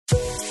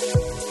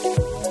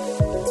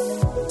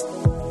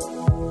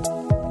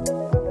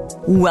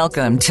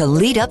Welcome to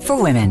Lead Up for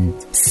Women.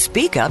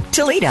 Speak Up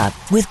to Lead Up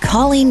with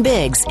Colleen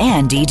Biggs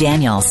and Dee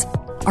Daniels.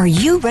 Are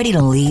you ready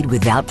to lead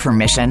without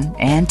permission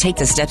and take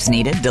the steps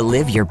needed to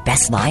live your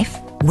best life?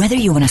 Whether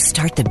you want to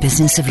start the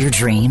business of your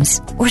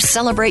dreams or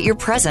celebrate your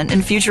present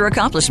and future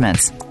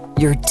accomplishments,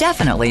 you're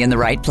definitely in the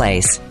right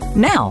place.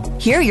 Now,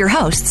 here are your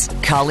hosts,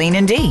 Colleen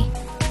and Dee.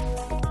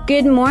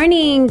 Good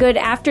morning, good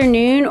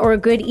afternoon, or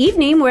good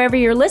evening, wherever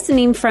you're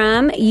listening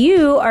from.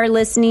 You are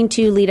listening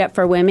to Lead Up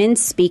for Women,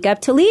 Speak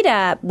Up to Lead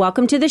Up.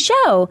 Welcome to the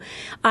show.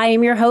 I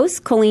am your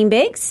host, Colleen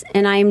Biggs,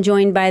 and I am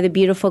joined by the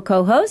beautiful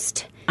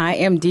co-host. I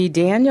am Dee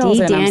Daniels,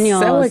 and I'm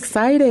so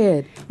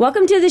excited.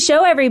 Welcome to the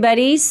show,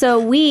 everybody. So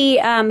we,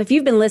 if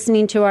you've been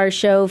listening to our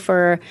show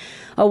for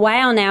a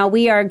while now,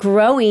 we are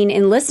growing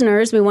in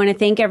listeners. We want to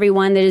thank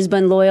everyone that has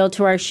been loyal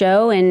to our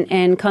show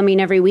and coming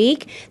every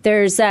week.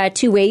 There's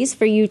two ways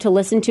for you to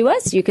listen to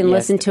us. You can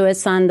listen to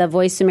us on the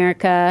Voice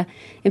America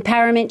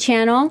Empowerment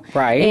channel.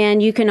 Right.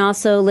 And you can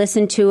also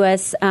listen to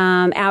us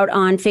out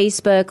on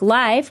Facebook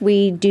Live.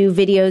 We do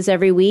videos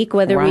every week,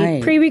 whether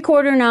we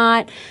pre-record or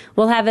not.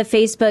 We'll have a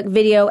Facebook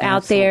video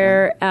out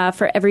there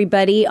for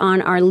everybody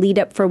on our Lead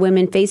Up for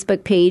Women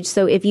Facebook page.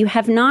 So if you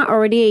have not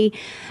already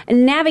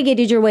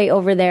navigated your way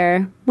over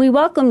there, we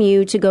welcome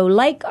you to go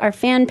like our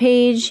fan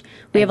page.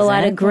 We have a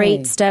lot of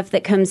great stuff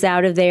that comes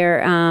out of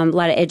there, a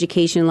lot of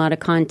education, a lot of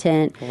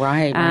content.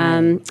 Right.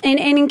 And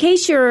in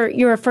case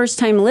you're a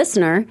first-time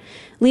listener,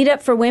 Lead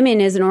Up for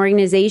Women is an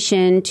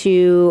organization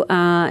to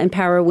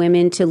empower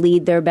women to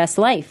lead their best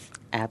life.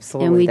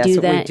 Absolutely. And we That's do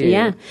what that. We do.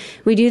 Yeah.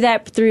 We do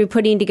that through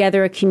putting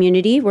together a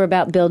community. We're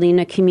about building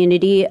a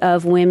community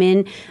of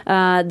women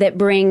that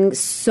bring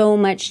so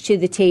much to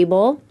the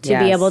table to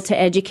be able to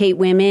educate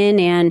women.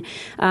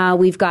 And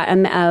we've got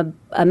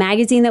a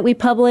magazine that we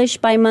publish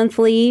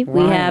bi-monthly.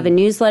 We have a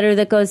newsletter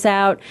that goes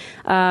out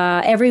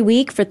every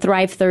week for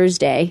Thrive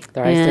Thursday.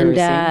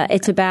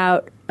 It's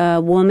about a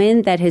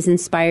woman that has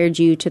inspired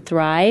you to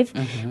thrive.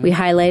 Mm-hmm. We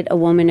highlight a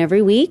woman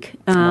every week.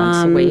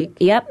 Once a week.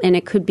 Yep, and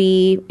it could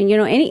be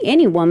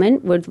any woman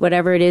with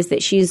whatever it is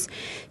that she's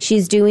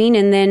doing.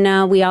 And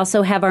then we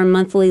also have our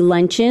monthly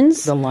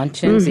luncheons. The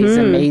luncheons, these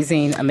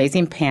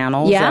amazing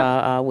panels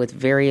with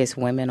various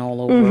women all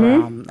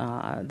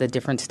over the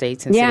different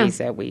states and cities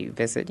that we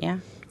visit.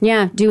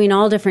 Yeah, doing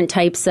all different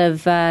types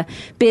of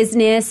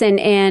business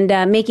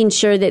and making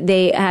sure that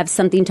they have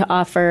something to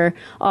offer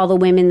all the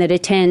women that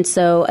attend.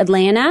 So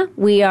Atlanta,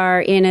 we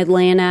are in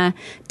Atlanta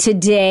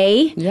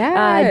today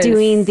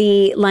doing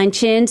the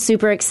luncheon.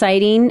 Super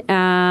exciting.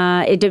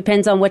 It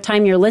depends on what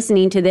time you're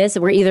listening to this.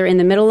 We're either in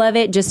the middle of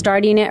it, just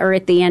starting it, or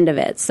at the end of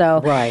it.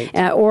 So,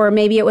 or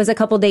maybe it was a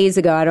couple days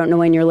ago. I don't know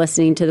when you're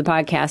listening to the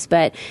podcast,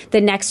 but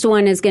the next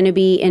one is going to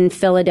be in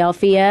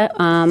Philadelphia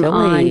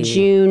on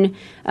June.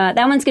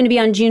 That one's going to be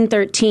on June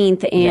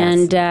 13th,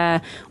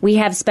 and we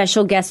have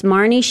special guest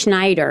Marnie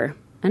Schneider.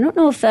 I don't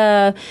know if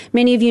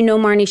many of you know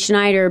Marnie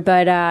Schneider,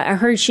 but I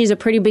heard she's a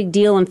pretty big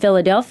deal in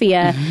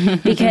Philadelphia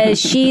because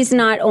she's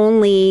not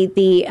only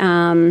the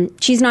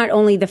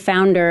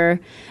founder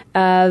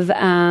of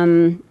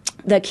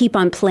the Keep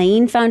on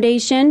Playing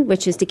Foundation,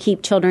 which is to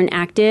keep children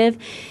active.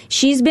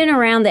 She's been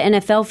around the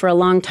NFL for a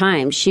long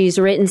time. She's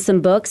written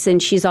some books,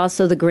 and she's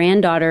also the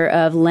granddaughter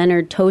of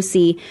Leonard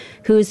Tosi,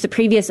 who's the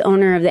previous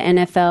owner of the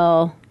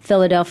NFL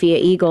Philadelphia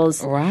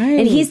Eagles. Right.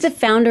 And he's the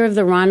founder of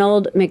the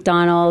Ronald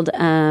McDonald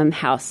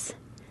House.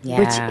 Yeah.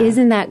 Which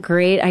isn't that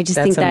great? I just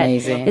think that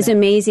is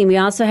amazing. We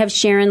also have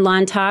Sharon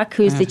Lontock,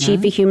 who's the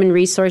Chief of Human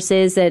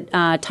Resources at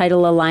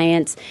Tidal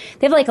Alliance.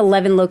 They have like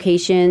 11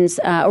 locations,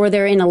 or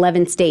they're in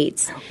 11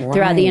 states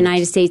throughout the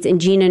United States.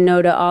 And Gina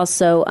Noda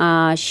also,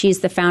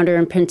 she's the founder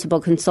and principal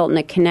consultant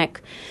at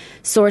Connect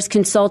Source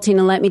Consulting,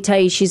 and let me tell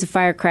you, she's a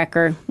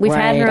firecracker. We've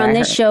had her on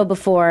this show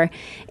before,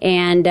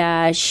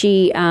 and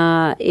she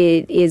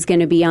is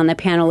going to be on the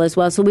panel as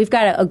well. So we've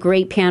got a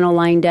great panel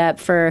lined up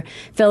for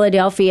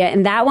Philadelphia,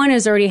 and that one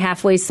is already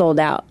halfway sold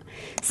out.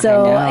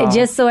 So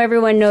just so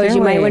everyone knows,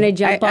 you might want to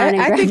jump on and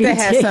grab your tickets. I think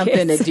that has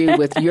something to do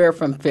with you're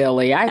from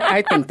Philly.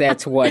 I think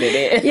that's what it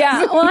is.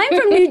 Yeah. Well, I'm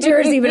from New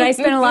Jersey, but I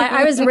spent a lot.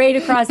 I was right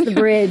across the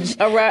bridge.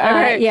 All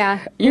right.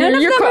 Yeah. None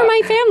of them are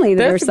my family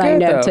that are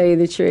signed up, to tell you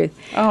the truth.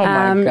 Oh,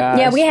 my gosh.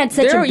 Yeah, we had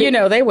such a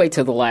big... they wait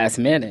till the last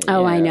minute.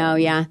 Oh, I know,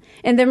 yeah.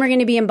 And then we're going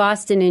to be in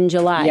Boston in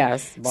July.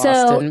 Yes,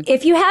 Boston. So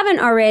if you haven't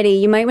already,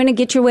 you might want to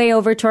get your way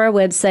over to our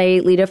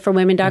website,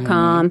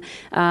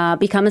 leadupforwomen.com,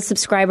 become a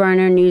subscriber on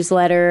our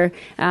newsletter.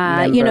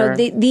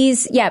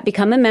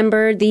 Become a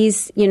member.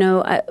 These,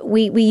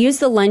 we use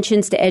the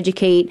luncheons to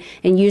educate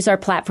and use our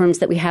platforms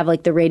that we have,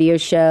 like the radio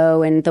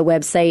show and the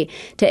website,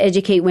 to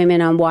educate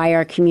women on why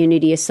our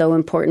community is so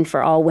important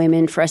for all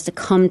women, for us to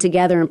come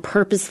together and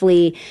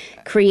purposefully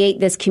create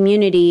this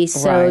community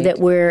so that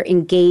we're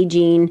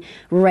engaging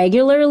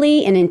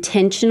regularly and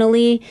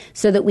intentionally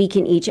so that we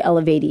can each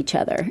elevate each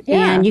other.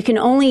 Yeah. And you can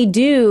only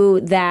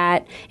do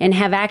that and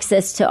have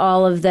access to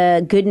all of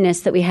the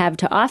goodness that we have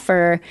to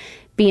offer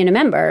being a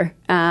member.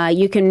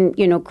 You can,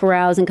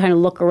 carouse and kind of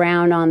look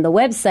around on the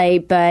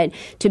website, but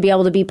to be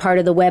able to be part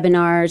of the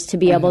webinars, to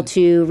be able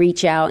to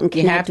reach out and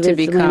connect with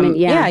women.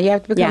 You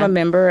have to become a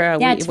member.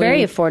 It's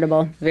very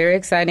affordable. Very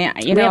exciting.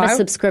 We have a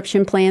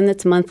subscription plan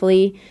that's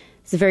monthly.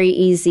 It's very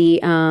easy,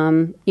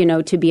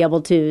 to be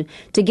able to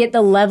get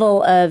the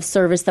level of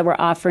service that we're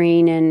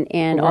offering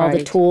and all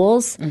the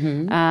tools.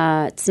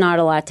 It's not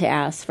a lot to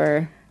ask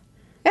for.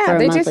 Yeah,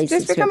 they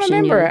just become a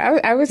member.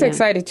 I was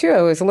excited, too.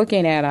 I was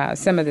looking at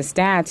some of the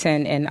stats,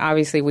 and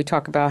obviously we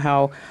talk about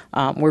how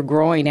we're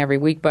growing every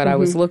week, but I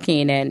was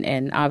looking,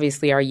 and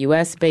obviously our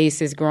U.S.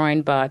 base is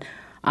growing, but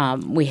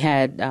we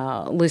had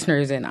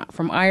listeners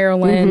from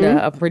Ireland,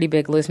 a pretty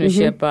big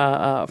listenership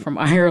from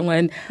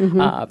Ireland,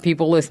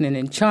 people listening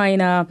in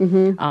China,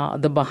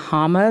 the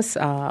Bahamas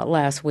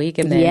last week,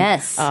 and then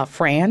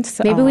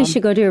France. Maybe we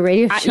should go to a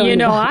radio show.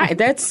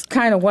 That's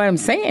kind of what I'm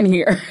saying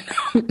here.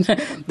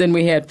 Then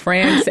we had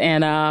France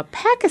and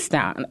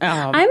Pakistan.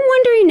 I'm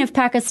wondering if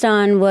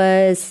Pakistan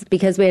was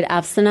because we had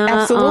Afsana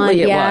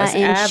absolutely on. It was.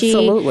 And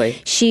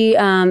absolutely. She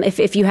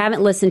if you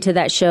haven't listened to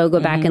that show, go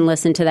back and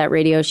listen to that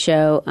radio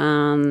show.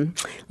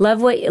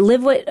 Love what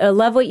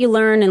you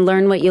learn and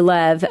learn what you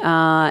love,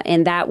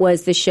 and that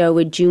was the show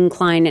with June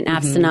Klein and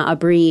Afsana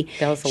Abri.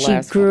 That was the she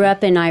last grew one.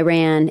 up in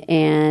Iran,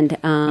 and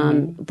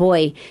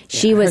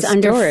she was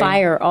under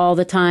fire all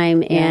the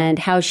time, and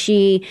how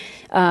she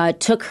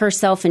took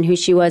herself and who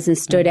she was and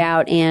stood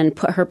out and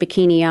put her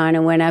bikini on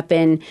and went up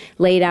and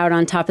laid out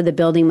on top of the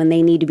building when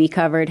they need to be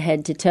covered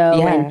head to toe.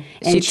 Yeah,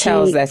 and she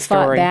tells that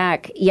fought story.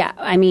 back. Yeah,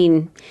 I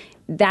mean.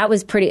 That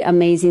was pretty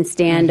amazing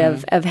stand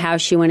of how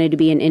she wanted to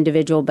be an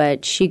individual,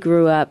 but she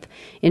grew up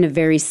in a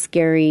very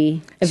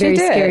scary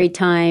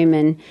time.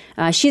 And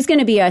she's going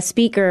to be a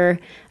speaker,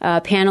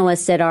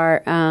 panelist at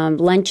our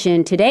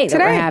luncheon today that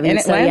we're having. In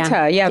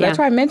Atlanta. So, that's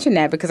why I mentioned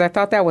that, because I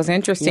thought that was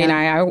interesting.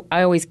 Yeah.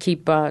 I always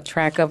keep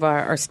track of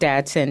our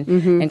stats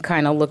and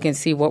kind of look and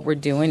see what we're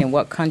doing and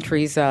what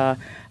countries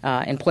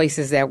and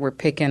places that we're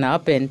picking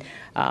up, and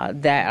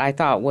that I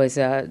thought was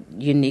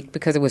unique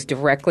because it was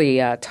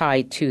directly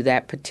tied to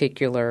that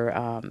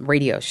particular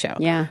radio show.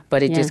 Yeah.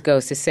 But it just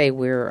goes to say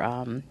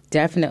we're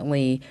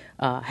definitely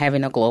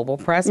having a global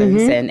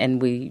presence,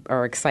 and we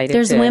are excited.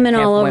 There's women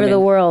all over the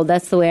world.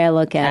 That's the way I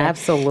look at it.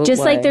 Absolutely.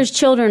 Just like there's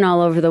children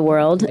all over the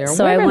world. There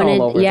are women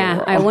all over the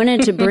world. I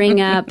wanted to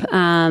bring up,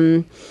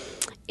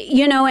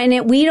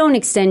 we don't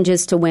extend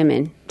just to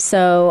women.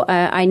 So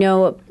I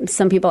know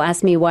some people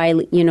ask me why,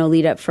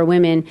 Lead Up for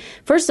Women.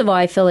 First of all,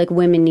 I feel like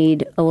women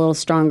need a little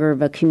stronger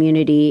of a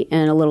community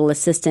and a little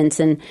assistance.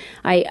 And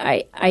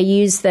I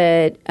use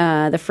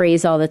the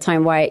phrase all the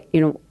time, why,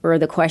 or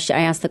the question,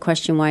 I ask the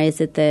question, why is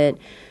it that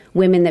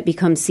women that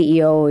become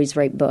CEO always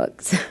write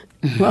books?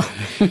 Well,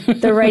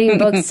 they're writing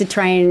books to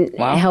try and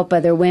help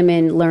other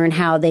women learn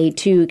how they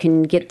too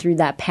can get through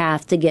that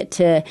path to get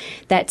to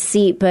that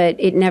seat. But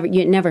it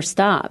never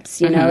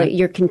stops.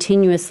 You're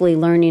continuously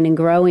learning and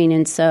growing.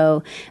 And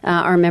so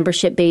our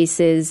membership base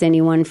is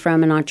anyone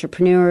from an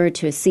entrepreneur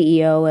to a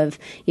CEO of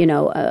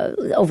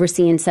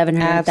overseeing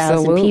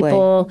 700,000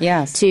 people,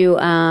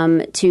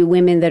 to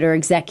women that are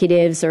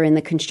executives or in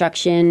the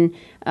construction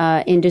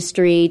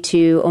industry,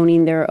 to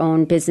owning their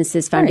own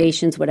businesses,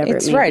 foundations, whatever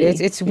it may be.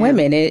 It's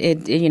women.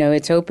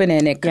 It's open,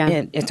 and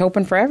it's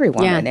open for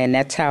everyone, and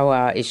that's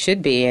how it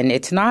should be. And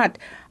it's not.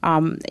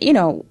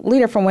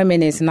 Leader for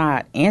Women is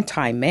not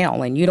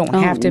anti-male, and you don't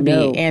have to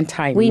be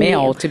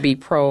anti-male to be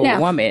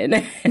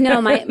pro-woman.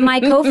 No, my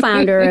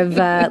co-founder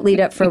of Lead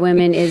Up for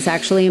Women is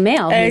actually a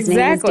male. His name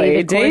is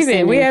David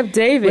Corson. We have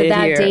David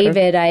Without here.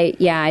 David,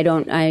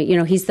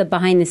 he's the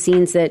behind the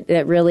scenes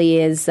that really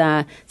is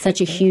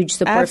such a huge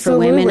support for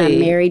women. I'm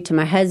married to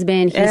my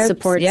husband. He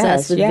supports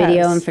us with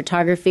video and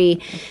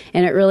photography,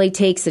 and it really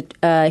takes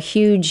a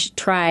huge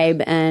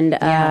tribe and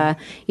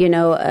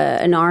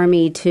an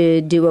army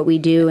to do what we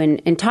do.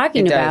 And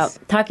talking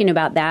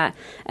about that,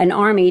 an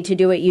army to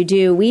do what you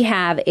do, we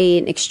have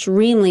an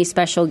extremely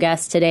special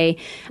guest today.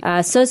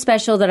 So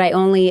special that I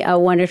only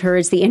wanted her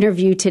as the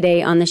interview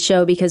today on the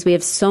show because we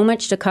have so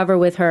much to cover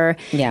with her.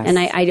 Yes. And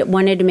I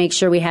wanted to make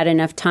sure we had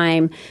enough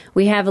time.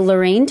 We have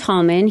Lorraine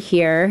Tallman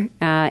here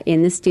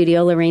in the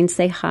studio. Lorraine,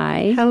 say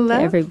hi. Hello.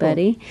 To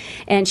everybody.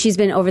 And she's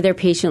been over there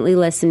patiently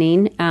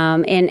listening.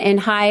 And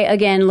hi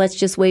again. Let's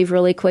just wave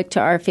really quick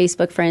to our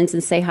Facebook friends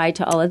and say hi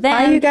to all of them.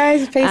 Hi, you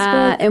guys.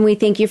 Facebook. And we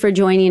thank you for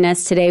joining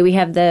us today. We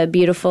have the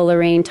beautiful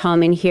Lorraine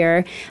Tallman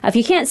here. If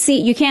you can't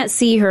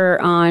see her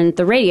on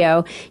the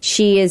radio.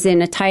 She is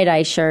in a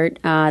tie-dye shirt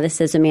that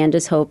says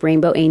Amanda's Hope,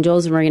 Rainbow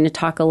Angels, and we're going to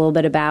talk a little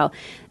bit about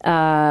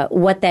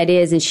what that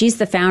is. And she's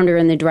the founder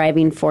and the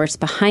driving force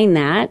behind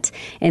that.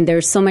 And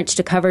there's so much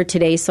to cover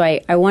today. So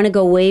I want to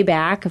go way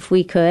back, if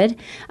we could,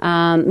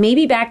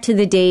 maybe back to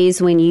the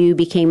days when you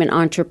became an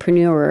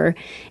entrepreneur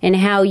and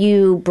how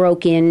you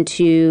broke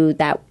into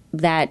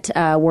that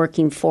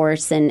working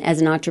force, and as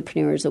an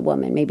entrepreneur, as a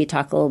woman, maybe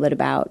talk a little bit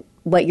about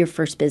what your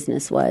first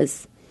business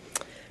was.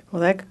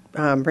 Well,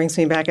 that brings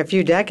me back a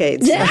few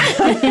decades.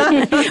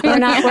 we're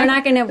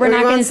not going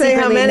to say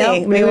how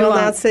many. We will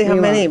not say how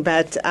many.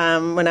 But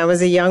when I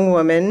was a young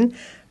woman,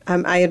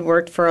 I had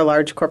worked for a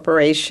large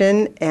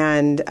corporation,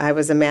 and I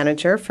was a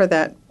manager for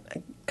that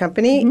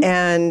company. Mm-hmm.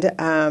 And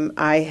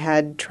I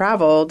had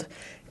traveled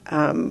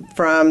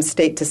from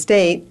state to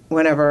state.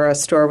 Whenever a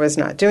store was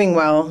not doing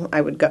well, I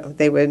would go.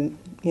 They would,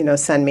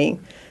 send me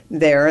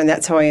there, and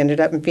that's how I ended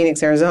up in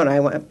Phoenix, Arizona. I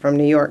went from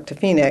New York to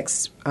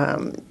Phoenix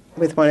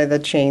with one of the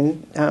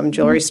chain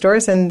jewelry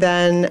stores, and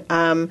then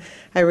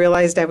I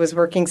realized I was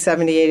working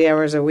 70, 80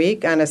 hours a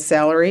week on a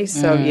salary.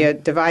 So you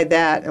divide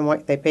that and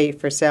what they pay you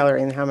for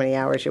salary and how many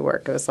hours you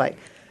work. It was like,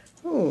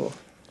 ooh.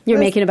 You're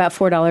making about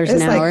 $4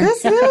 an hour.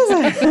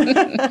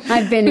 Like,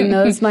 I've been in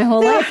those my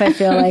whole life, I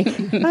feel like.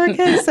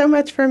 Okay, so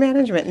much for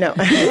management. No.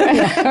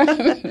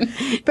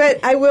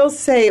 But I will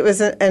say it was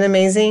an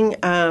amazing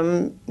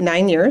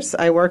 9 years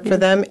I worked for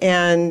them,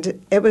 and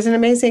it was an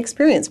amazing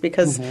experience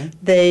because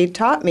they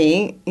taught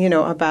me,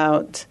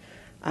 about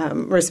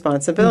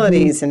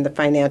responsibilities and the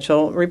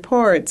financial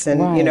reports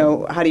and,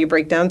 how do you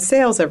break down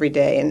sales every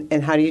day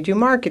and how do you do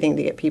marketing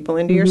to get people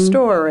into your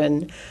store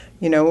and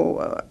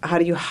how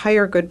do you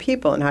hire good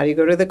people and how do you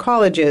go to the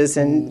colleges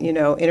and,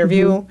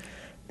 interview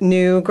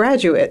new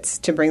graduates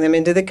to bring them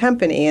into the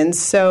company. And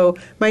so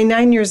my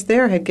 9 years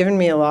there had given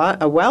me a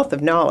wealth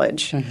of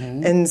knowledge.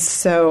 And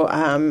so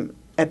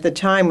at the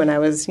time when I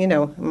was, young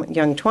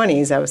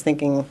 20s, I was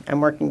thinking I'm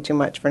working too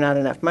much for not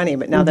enough money.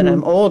 But now that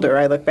I'm older,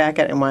 I look back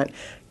at it and went,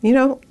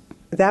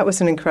 that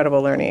was an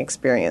incredible learning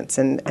experience.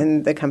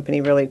 And the company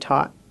really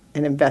taught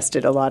and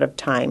invested a lot of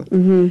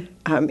time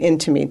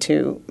into me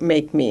to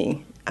make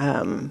me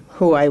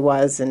who I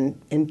was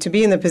and to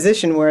be in the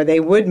position where they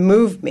would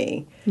move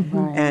me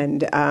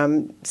and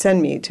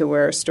send me to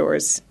where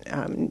stores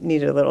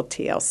needed a little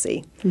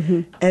TLC.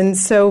 And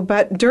so,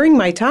 but during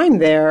my time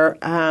there,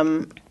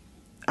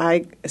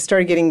 I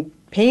started getting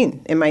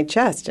pain in my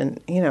chest. And,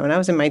 and I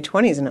was in my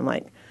 20s and I'm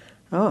like,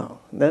 oh,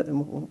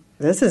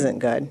 this isn't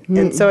good.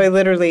 And so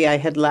I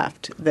had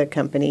left the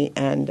company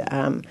and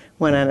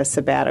went on a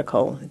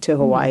sabbatical to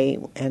Hawaii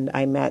and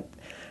I met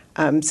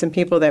some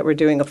people that were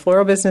doing a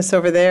floral business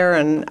over there,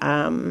 and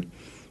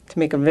to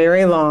make a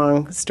very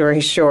long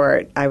story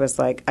short, I was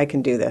like, I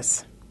can do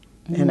this.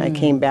 And I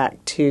came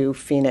back to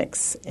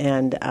Phoenix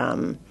and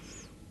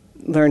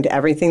learned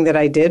everything that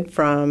I did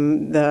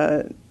from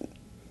the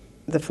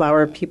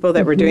flower people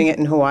that were doing it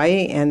in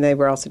Hawaii, and they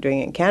were also doing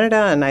it in Canada,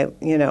 and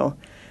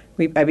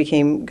I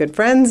became good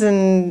friends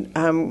and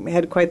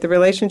had quite the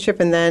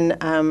relationship. And then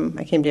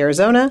I came to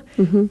Arizona,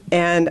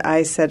 and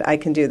I said, I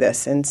can do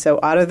this. And so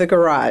out of the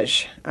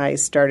garage, I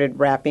started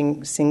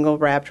wrapping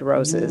single-wrapped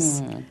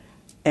roses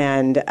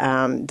and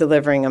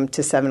delivering them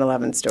to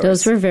 7-Eleven stores.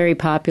 Those were very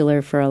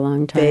popular for a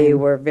long time. They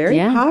were very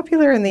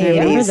popular in the 80s.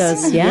 I remember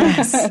those,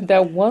 yes.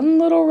 That one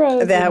little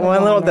rose.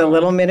 The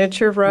little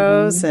miniature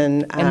rose.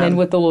 And then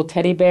with the little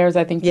teddy bears,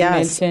 I think you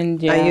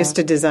mentioned. Yeah. I used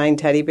to design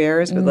teddy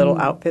bears with little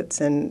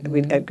outfits, and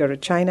I'd go to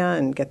China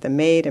and get them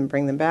made and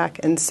bring them back.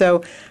 And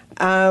so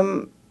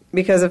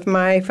because of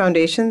my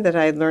foundation that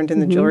I had learned in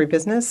the jewelry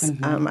business,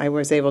 I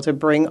was able to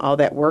bring all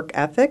that work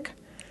ethic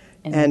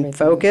and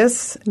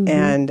focus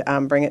and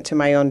bring it to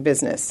my own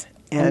business.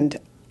 And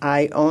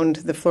I owned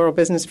the floral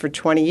business for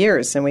 20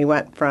 years, and we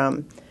went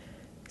from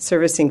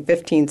servicing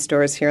 15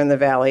 stores here in the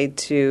Valley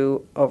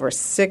to over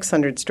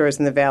 600 stores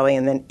in the Valley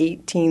and then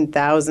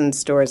 18,000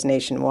 stores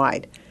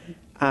nationwide.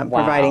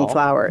 Providing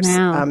flowers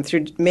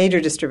through major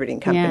distributing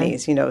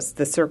companies,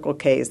 the Circle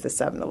K's, the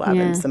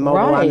 7-Elevens, the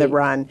Mobile on the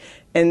Run.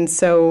 And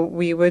so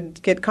we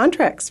would get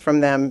contracts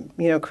from them,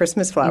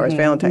 Christmas flowers,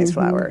 Valentine's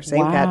flowers,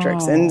 St.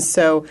 Patrick's. And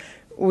so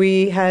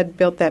we had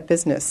built that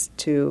business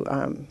to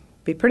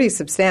be pretty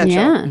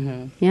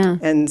substantial.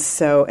 And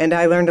so, and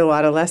I learned a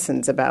lot of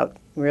lessons about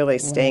really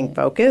staying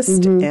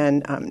focused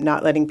and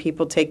not letting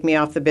people take me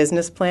off the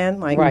business plan.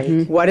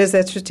 Like, what is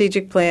that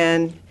strategic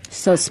plan?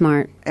 So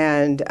smart.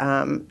 And,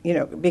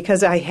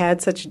 because I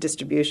had such a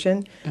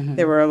distribution,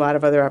 there were a lot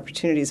of other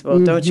opportunities. Well,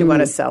 don't you want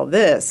to sell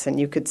this? And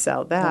you could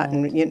sell that.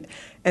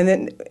 And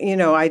then,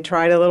 I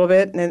tried a little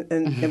bit,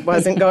 and it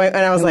wasn't going.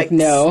 And I was like,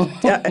 no.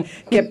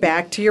 Get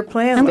back to your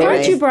plan. I'm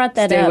glad you brought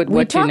that up.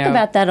 We talk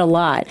about that a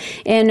lot.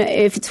 And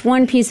if it's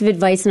one piece of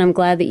advice, and I'm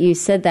glad that you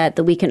said that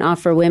we can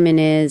offer women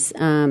is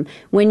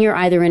when you're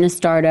either in a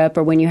startup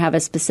or when you have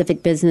a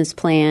specific business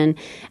plan,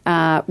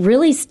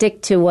 really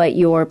stick to what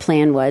your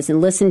plan was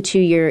and listen to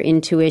your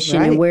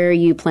intuition and where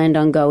you planned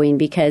on going,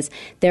 because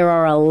there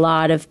are a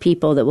lot of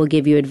people that will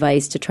give you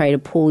advice to try to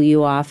pull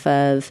you off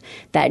of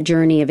that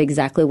journey of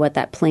exactly what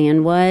that that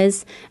plan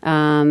was.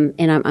 And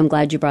I'm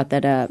glad you brought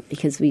that up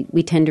because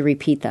we tend to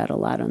repeat that a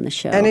lot on the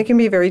show. And it can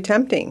be very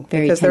tempting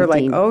because they're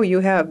like, oh, you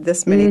have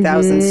this many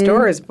thousand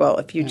stores. Well,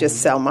 if you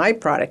just sell my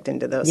product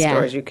into those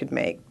stores, you could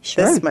make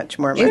this much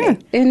more money. Yeah,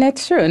 and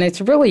that's true. And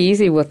it's really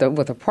easy with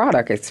a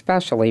product,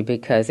 especially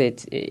because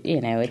it's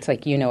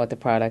like what the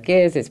product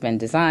is. It's been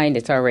designed.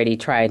 It's already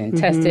tried and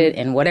tested.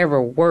 And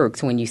whatever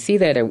works, when you see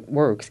that it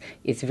works,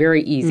 it's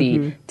very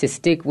easy to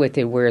stick with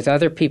it, whereas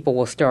other people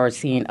will start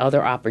seeing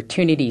other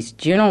opportunities.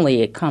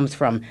 Generally, it comes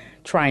from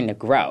trying to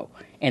grow,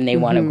 and they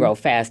want to grow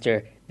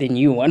faster than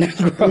you want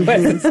to grow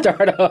as a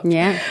startup.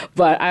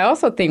 But I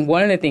also think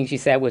one of the things you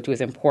said, which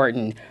was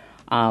important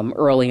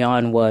early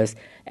on, was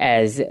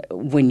as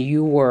when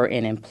you were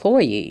an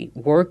employee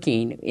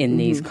working in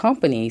these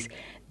companies,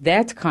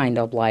 that's kind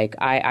of like,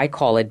 I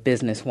call it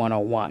business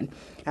 101.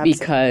 Absolutely.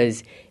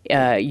 Because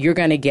you're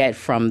going to get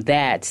from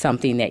that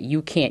something that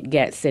you can't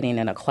get sitting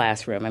in a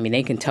classroom. I mean,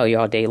 they can tell you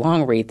all day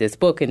long, read this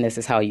book, and this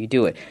is how you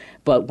do it.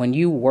 But when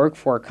you work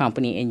for a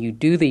company and you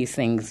do these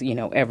things,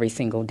 every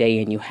single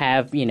day, and you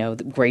have,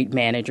 great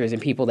managers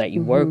and people that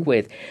you work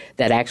with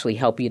that actually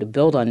help you to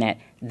build on that,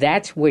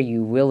 that's where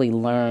you really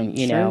learn,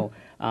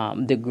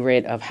 the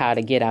grit of how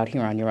to get out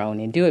here on your own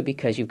and do it,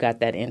 because you've got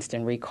that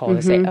instant recall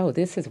to say, oh,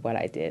 this is what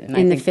I did. And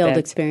I think the field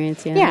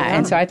experience,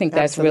 and so I think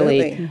that's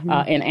really,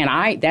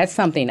 and that's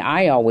something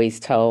I always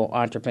tell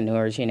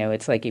entrepreneurs,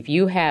 it's like if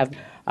you have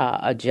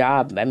a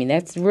job, I mean,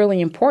 that's really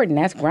important.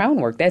 That's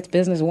groundwork. That's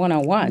business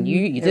 101.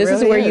 This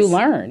is where you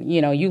learn.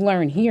 You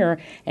learn here,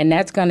 and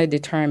that's going to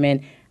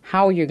determine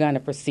how you're going to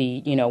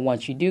proceed,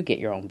 once you do get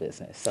your own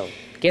business. So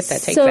get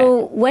that take back.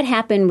 So what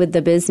happened with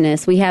the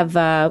business? We have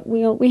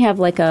we have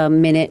like a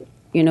minute,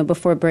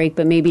 before break,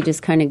 but maybe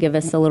just kind of give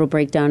us a little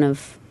breakdown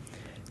of.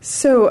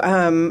 So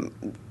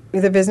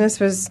the business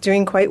was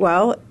doing quite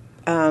well,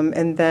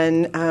 and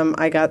then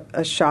I got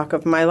a shock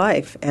of my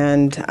life,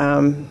 and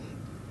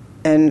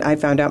I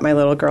found out my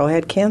little girl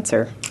had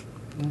cancer.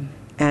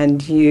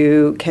 And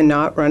you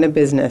cannot run a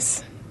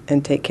business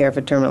and take care of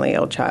a terminally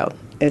ill child.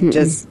 It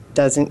just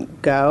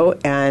doesn't go.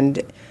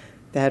 And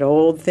that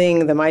old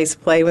thing, the mice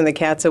play when the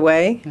cat's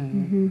away,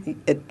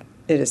 it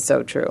is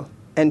so true.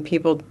 And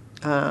people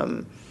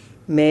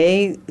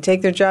may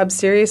take their job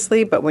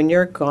seriously, but when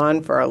you're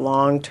gone for a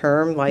long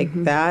term like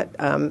that,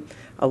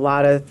 a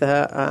lot of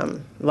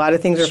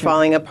things are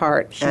falling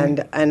apart,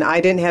 and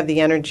I didn't have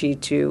the energy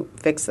to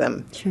fix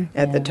them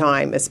at the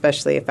time,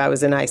 especially if I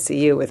was in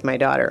ICU with my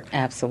daughter.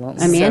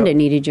 Absolutely, Amanda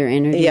needed your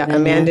energy. Yeah,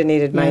 Amanda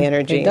needed my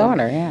energy. Your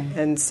daughter,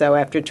 and so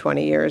after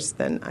 20 years,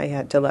 then I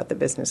had to let the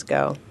business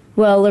go.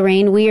 Well,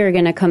 Lorraine, we are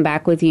going to come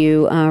back with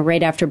you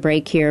right after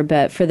break here.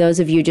 But for those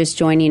of you just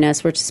joining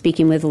us, we're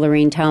speaking with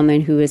Lorraine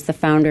Tallman, who is the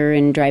founder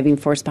and driving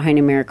force behind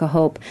America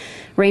Hope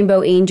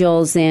Rainbow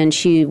Angels. And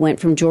she went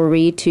from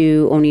jewelry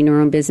to owning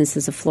her own business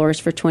as a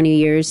florist for 20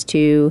 years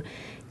to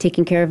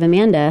taking care of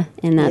Amanda.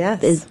 And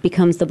that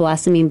becomes the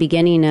blossoming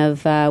beginning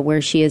of where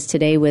she is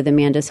today with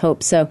Amanda's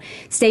Hope. So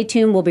stay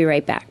tuned. We'll be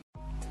right back.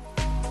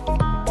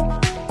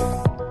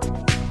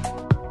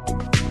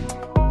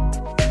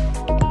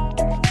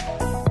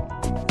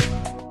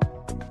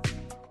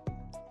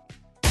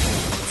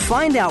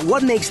 Find out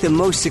what makes the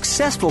most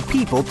successful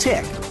people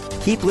tick.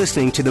 Keep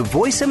listening to the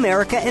Voice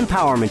America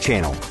Empowerment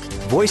Channel.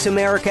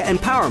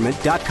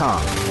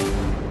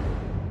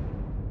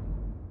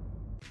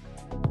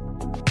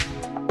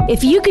 VoiceAmericaEmpowerment.com.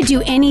 If you could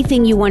do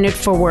anything you wanted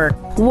for work,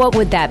 what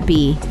would that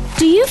be?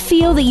 Do you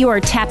feel that you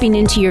are tapping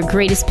into your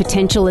greatest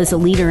potential as a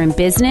leader in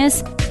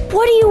business?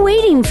 What are you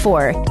waiting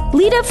for?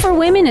 Lead Up for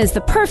Women is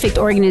the perfect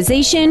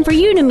organization for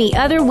you to meet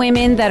other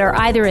women that are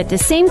either at the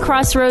same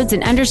crossroads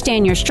and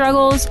understand your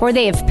struggles, or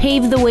they have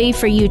paved the way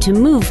for you to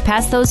move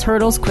past those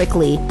hurdles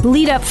quickly.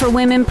 Lead Up for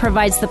Women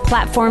provides the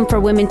platform for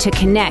women to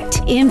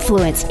connect,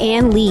 influence,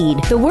 and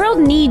lead. The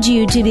world needs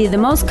you to be the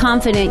most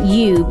confident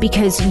you,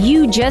 because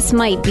you just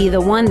might be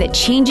the one that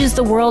changes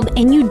the world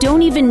and you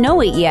don't even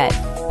know it yet.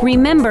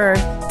 Remember,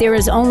 there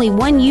is only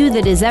one you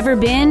that has ever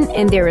been,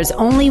 and there is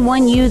only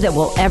one you that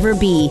will ever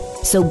be.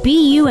 So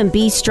be you and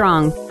be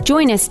strong.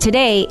 Join us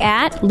today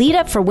at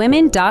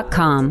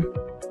leadupforwomen.com.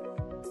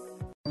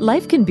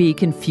 Life can be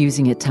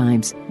confusing at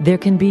times. There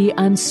can be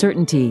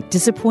uncertainty,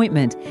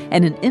 disappointment,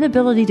 and an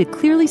inability to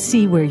clearly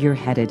see where you're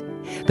headed.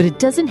 But it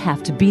doesn't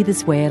have to be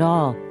this way at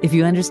all if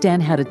you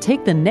understand how to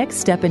take the next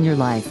step in your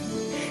life.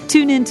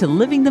 Tune in to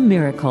Living the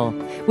Miracle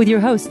with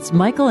your hosts,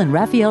 Michael and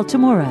Raphael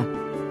Tamura.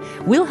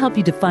 We'll help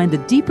you to find the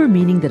deeper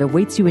meaning that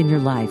awaits you in your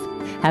life,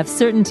 have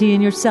certainty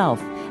in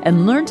yourself,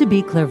 and learn to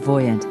be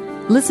clairvoyant.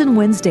 Listen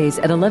Wednesdays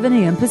at 11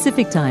 a.m.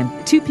 Pacific Time,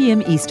 2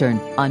 p.m. Eastern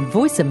on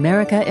Voice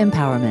America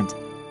Empowerment.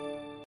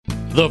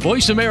 The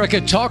Voice America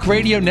Talk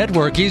Radio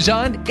Network is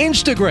on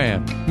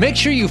Instagram. Make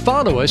sure you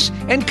follow us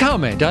and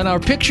comment on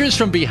our pictures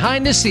from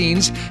behind the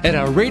scenes at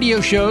our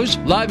radio shows,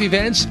 live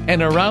events,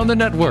 and around the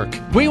network.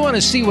 We want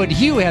to see what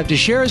you have to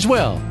share as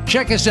well.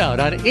 Check us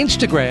out on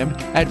Instagram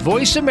at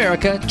Voice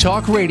America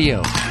Talk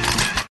Radio.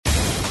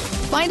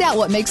 Find out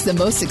what makes the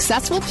most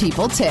successful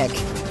people tick.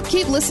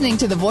 Keep listening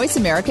to the Voice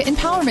America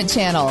Empowerment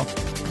Channel.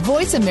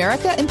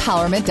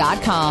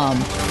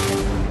 VoiceAmericaEmpowerment.com.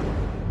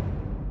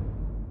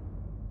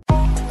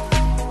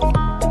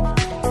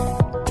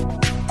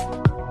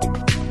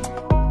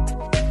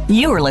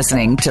 You are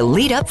listening to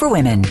Lead Up for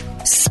Women.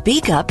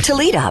 Speak up to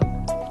lead up.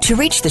 To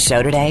reach the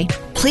show today,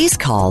 please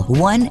call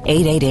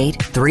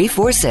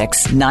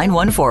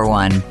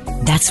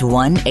 1-888-346-9141. That's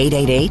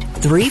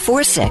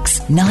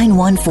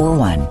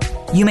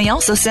 1-888-346-9141. You may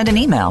also send an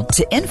email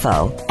to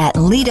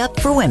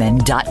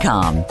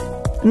info@leadupforwomen.com.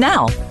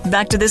 Now,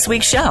 back to this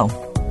week's show.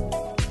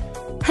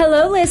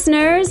 Hello,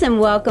 listeners, and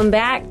welcome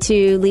back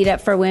to Lead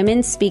Up for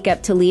Women, Speak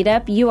Up to Lead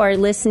Up. You are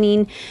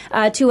listening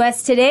to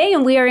us today,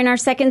 and we are in our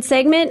second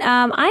segment.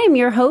 I am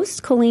your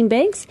host, Colleen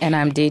Biggs. And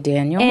I'm Dee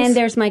Daniels. And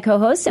there's my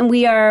co-host, and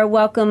we are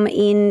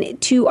welcoming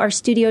to our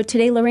studio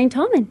today Lorraine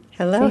Tallman.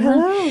 Hello,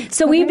 hello.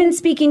 So we've been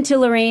speaking to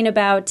Lorraine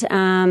about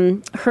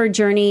her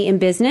journey in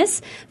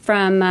business,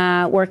 from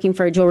working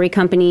for a jewelry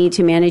company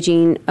to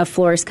managing a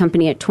florist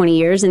company at 20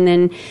 years. And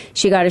then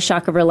she got a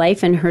shock of her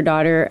life, and her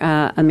daughter,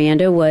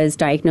 Amanda, was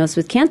diagnosed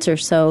with cancer.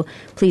 So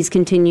please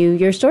continue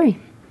your story.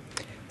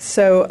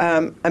 So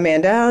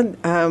Amanda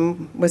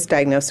was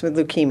diagnosed with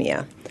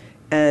leukemia.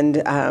 And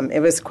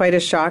it was quite a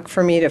shock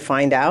for me to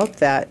find out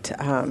that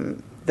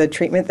the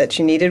treatment that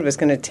she needed was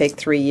going to take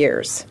 3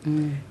 years.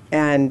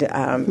 And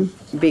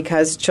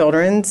because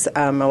children's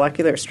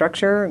molecular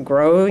structure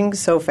growing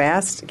so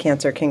fast,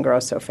 cancer can grow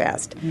so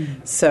fast.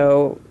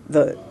 So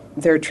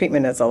their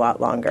treatment is a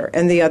lot longer.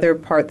 And the other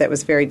part that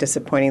was very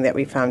disappointing that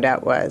we found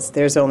out was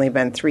there's only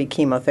been 3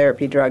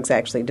 chemotherapy drugs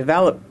actually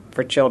developed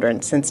for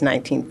children since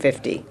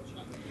 1950.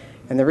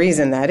 And the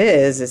reason that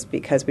is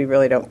because we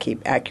really don't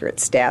keep accurate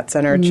stats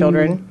on our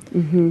children.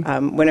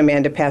 When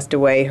Amanda passed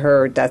away,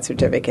 her death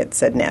certificate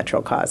said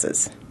natural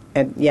causes.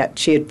 And yet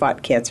she had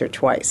fought cancer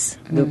twice.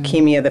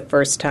 Leukemia the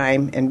first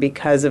time, and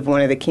because of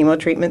one of the chemo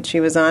treatments she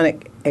was on,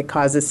 it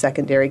causes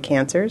secondary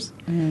cancers.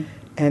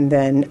 And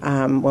then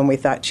when we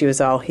thought she was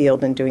all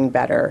healed and doing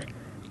better,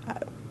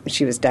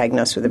 she was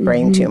diagnosed with a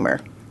brain tumor.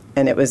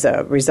 And it was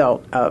a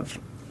result of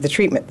the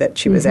treatment that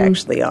she was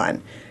actually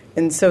on.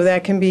 And so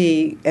that can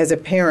be, as a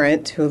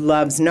parent who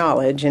loves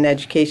knowledge and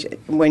education,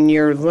 when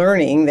you're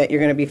learning that you're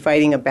going to be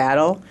fighting a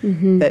battle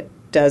that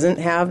doesn't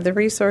have the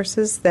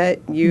resources that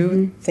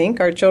you think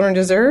our children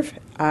deserve,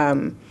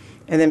 and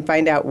then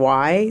find out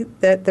why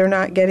that they're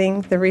not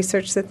getting the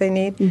research that they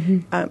need,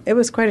 it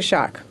was quite a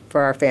shock for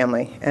our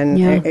family. And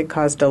it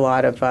caused a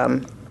lot of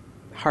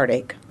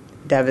heartache,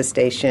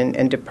 devastation,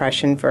 and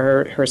depression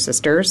for her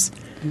sisters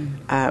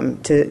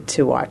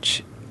to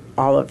watch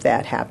all of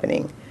that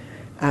happening.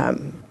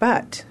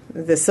 But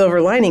the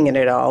silver lining in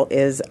it all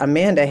is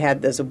Amanda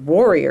had this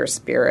warrior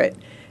spirit,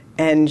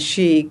 and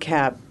she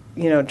kept,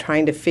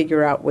 trying to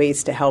figure out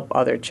ways to help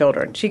other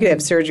children. She could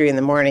have surgery in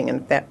the morning,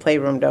 and if that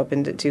playroom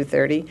opened at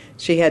 2:30,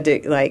 she had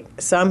to,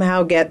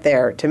 somehow get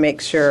there to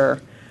make sure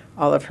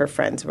all of her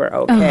friends were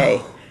okay.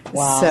 Oh,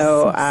 wow.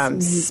 So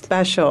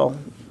special.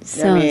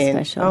 So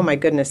special. Oh, my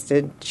goodness,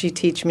 did she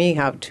teach me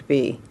how to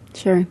be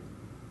a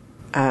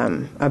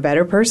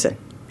better person.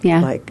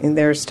 Yeah. And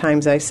there's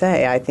times I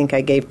say, I think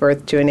I gave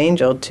birth to an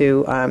angel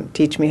to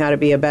teach me how to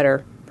be a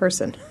better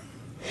person.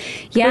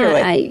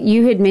 Yeah,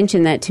 you had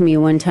mentioned that to me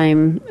one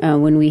time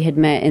when we had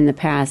met in the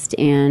past.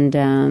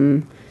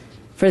 And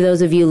for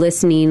those of you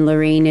listening,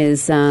 Lorraine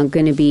is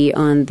going to be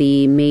on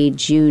the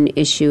May-June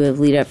issue of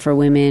Lead Up for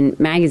Women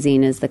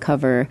magazine as the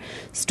cover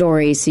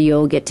story. So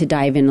you'll get to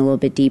dive in a little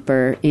bit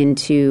deeper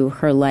into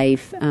her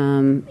life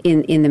in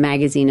the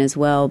magazine as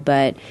well.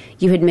 But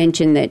you had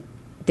mentioned that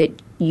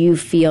you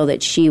feel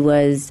that she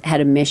had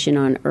a mission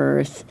on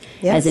earth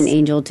as an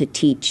angel to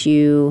teach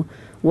you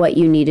what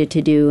you needed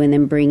to do, and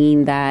then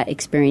bringing that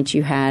experience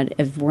you had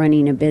of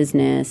running a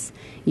business,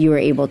 you were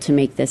able to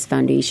make this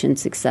foundation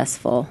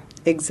successful.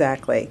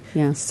 Exactly.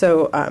 Yeah.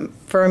 So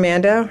for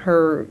Amanda,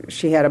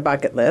 she had a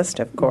bucket list,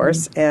 of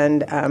course,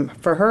 and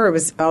for her it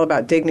was all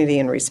about dignity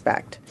and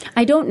respect.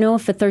 I don't know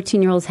if a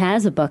 13-year-old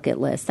has a bucket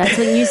list. That's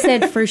what you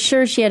said. For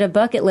sure she had a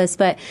bucket list,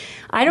 but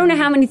I don't know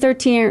how many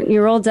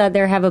 13-year-olds out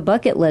there have a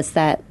bucket list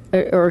that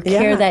or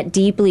care that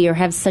deeply or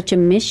have such a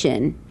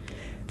mission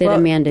that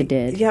Amanda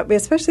did. Yeah,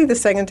 especially the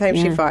second time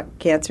she fought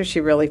cancer, she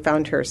really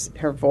found her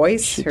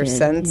voice, her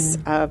sense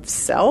of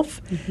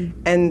self.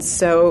 And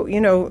so,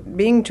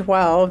 being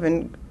 12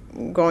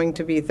 and going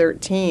to be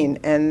 13,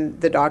 and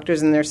the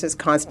doctors and nurses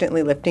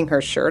constantly lifting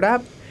her shirt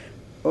up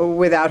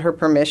without her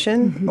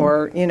permission,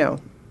 or,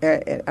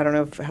 I don't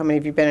know how many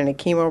of you have been in a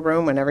chemo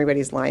room when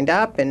everybody's lined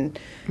up, and,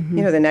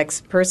 the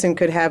next person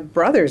could have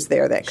brothers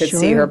there that could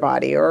see her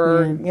body,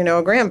 or,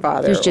 a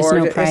grandfather. There's just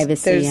no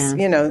privacy.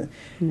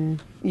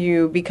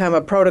 You become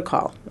a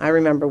protocol. I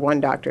remember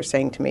one doctor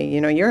saying to me,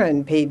 you're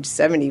on page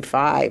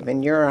 75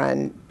 and you're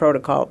on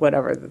protocol,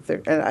 whatever.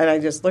 And I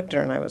just looked at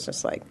her and I was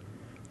just like,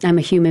 I'm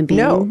a human being.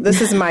 No,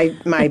 this is my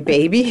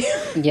baby.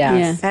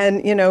 Yes.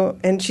 And,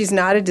 and she's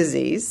not a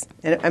disease.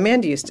 And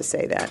Amanda used to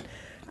say that.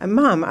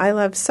 Mom, I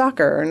love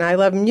soccer and I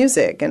love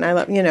music and I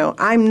love,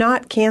 I'm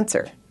not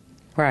cancer.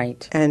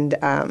 Right.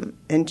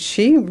 And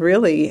she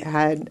really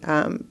had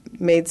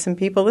made some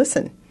people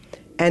listen.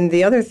 And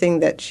the other thing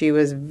that she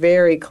was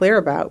very clear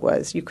about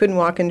was you couldn't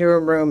walk into a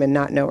room and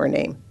not know her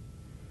name.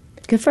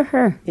 Good for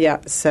her. Yeah,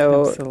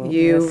 so Absolutely.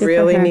 you Yes.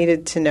 really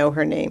needed to know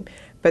her name.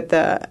 But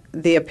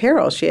the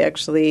apparel, she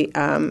actually,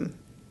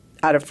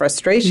 out of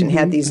frustration,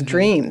 had these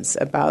dreams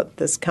about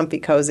this comfy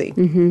cozy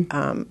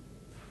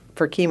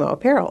for chemo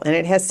apparel. And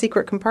it has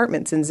secret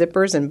compartments and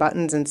zippers and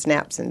buttons and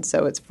snaps, and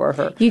so it's for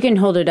her. You can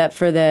hold it up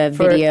for the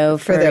video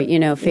for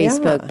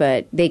Facebook, yeah.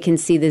 but they can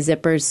see the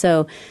zippers.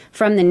 So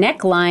from the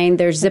neckline,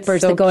 there's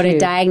zippers so that go at a cute.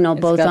 diagonal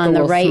It's both got on the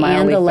the little right and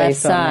smiley the left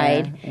face on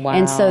there. side. Wow.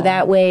 And so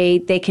that way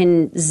they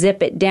can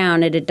zip it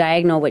down at a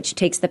diagonal, which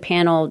takes the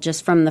panel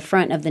just from the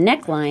front of the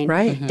neckline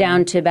Right.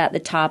 down to about the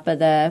top of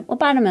the,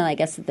 bottom of, I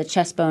guess, the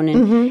chest bone,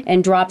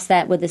 and drops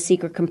that with a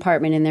secret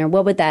compartment in there.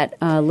 What would that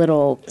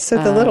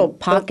little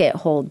pocket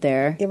hold there?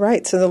 You're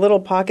right. So the little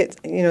pockets,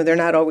 they're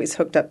not always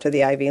hooked up to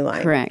the IV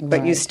line. Correct.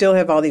 But you still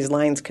have all these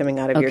lines coming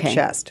out of your Okay.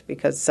 chest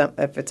because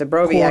if it's a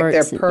Broviac,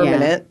 Ports, they're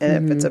permanent. yeah.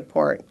 And if it's a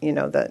port,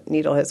 the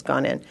needle has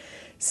gone in.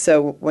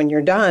 So when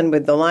you're done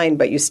with the line,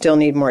 but you still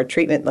need more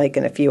treatment, like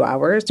in a few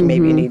hours,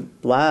 maybe you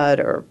need blood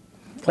or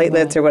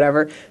platelets or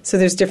whatever. So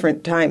there's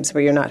different times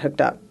where you're not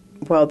hooked up.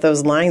 Well,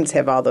 those lines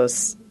have all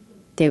those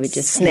They would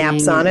just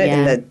snaps hang, on it yeah.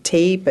 and the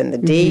tape and the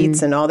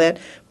dates and all that.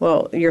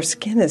 Well, your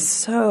skin is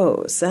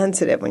so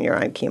sensitive when you're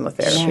on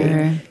chemotherapy.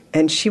 Sure.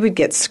 And she would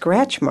get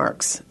scratch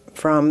marks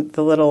from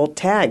the little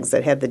tags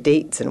that had the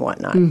dates and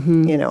whatnot,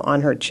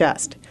 on her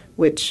chest,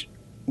 which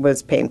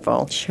was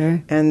painful.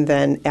 Sure. And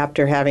then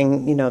after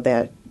having,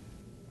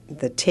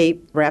 the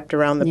tape wrapped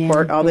around the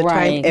port all the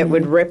Right. time, it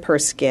would rip her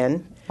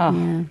skin. Oh.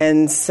 Yeah.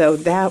 And so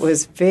that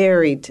was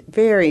very,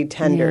 very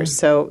tender. Yeah.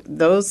 So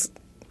those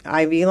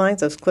IV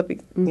lines, those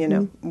clipping,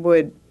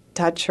 would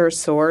touch her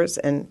sores.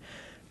 And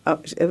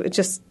it was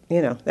just,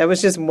 that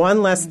was just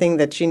one less thing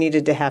that she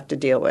needed to have to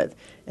deal with.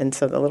 And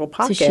so the little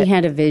pocket. So she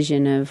had a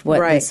vision of what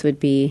Right. this would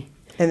be.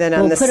 And then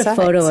on we'll the put a sides.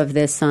 photo of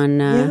this on.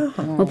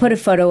 We'll put a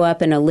photo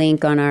up and a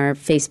link on our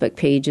Facebook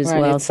page as Right,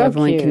 well, it's so so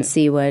everyone can cute.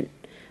 see what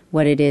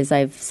it is. I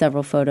have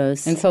several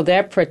photos. And so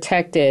that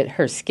protected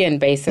her skin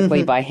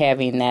basically by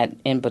having that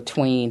in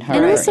between her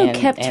and also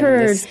kept and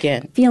her the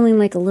skin. feeling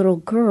like a little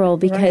girl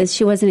because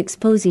she wasn't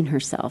exposing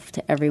herself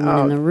to everyone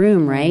in the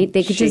room, right?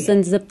 They could just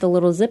unzip the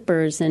little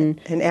zippers and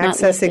not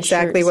access lift the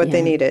exactly shirts. what they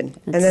Yeah. needed.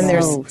 That's And then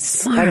there's, so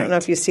smart. I don't know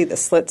if you see the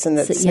slits and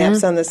the So-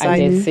 snaps yeah. on the side. I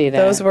did see that.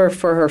 Those were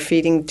for her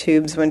feeding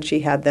tubes when she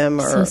had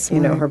them or, So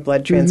smart. her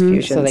blood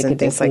transfusions So they and could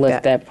things just like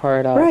lift that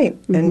part up. Right.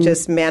 And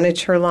just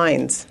manage her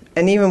lines.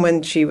 And even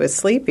when she was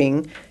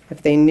sleeping,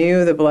 if they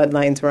knew the blood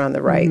lines were on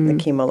the right and the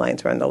chemo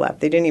lines were on the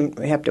left, they didn't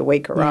even have to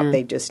wake her up.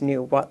 They just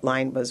knew what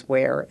line was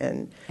where,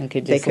 and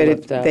could they just could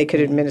lift up, they could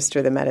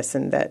administer the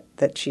medicine that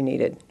she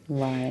needed.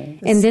 Right.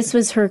 And this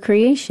was her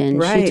creation.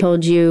 Right. She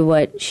told you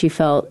what she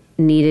felt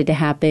needed to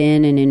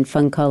happen, and in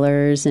fun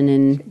colors, and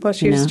in Well,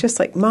 she was just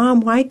like,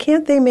 Mom, why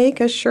can't they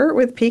make a shirt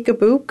with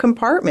peekaboo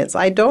compartments?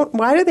 Why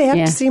do they have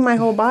Yeah. to see my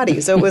whole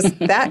body? So it was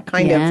that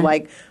kind Yeah. of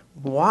like,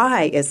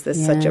 why is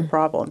this such a Yeah.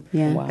 problem?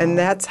 Yeah. Wow. And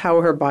that's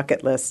how her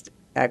bucket list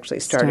actually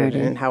started.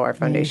 And how our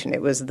foundation,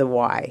 it was the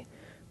why.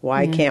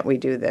 Why can't we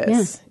do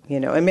this?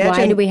 Imagine.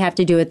 Why do we have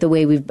to do it the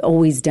way we've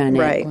always done it?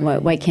 Right.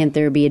 Why can't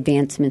there be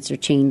advancements or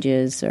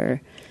changes or?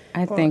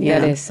 I think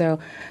that is so.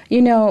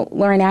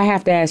 Lauren, I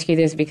have to ask you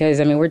this because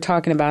we're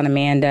talking about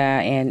Amanda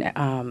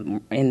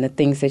and the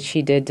things that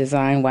she did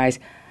design wise.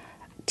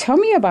 Tell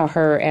me about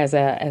her as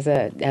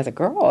a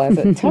girl.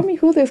 Tell me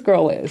who this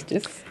girl is.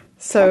 Just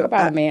talk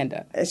about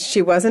Amanda.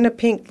 She wasn't a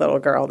pink little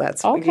girl.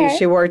 That's Okay.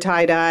 She wore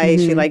tie-dye.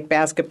 She liked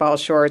basketball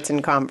shorts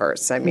and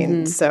Converse.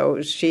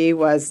 So she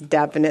was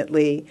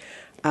definitely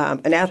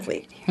an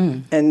athlete.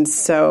 And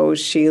so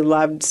she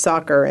loved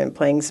soccer and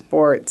playing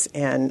sports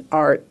and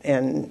art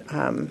and,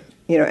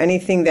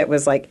 anything that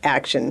was like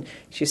action.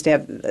 She used to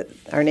have,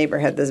 our neighbor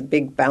had this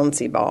big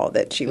bouncy ball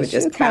that she would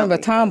She's just kind of a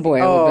tomboy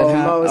a Oh, little bit,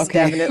 huh? most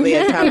Okay. definitely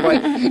a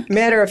tomboy.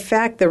 Matter of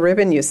fact, the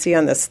ribbon you see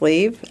on the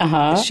sleeve,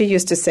 she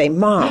used to say,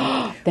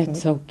 Mom,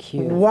 That's so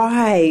cute.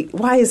 why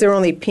is there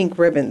only pink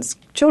ribbons?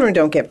 Children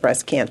don't get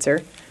breast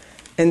cancer.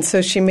 And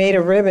so she made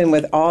a ribbon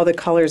with all the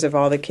colors of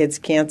all the kids'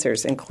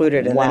 cancers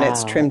included, and then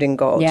it's Wow. trimmed in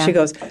gold. Yeah. She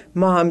goes,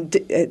 Mom,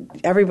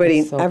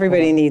 everybody so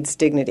everybody needs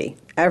dignity.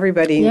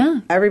 Everybody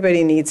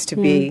needs to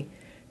be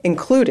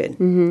included.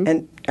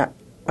 And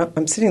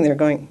I'm sitting there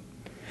going,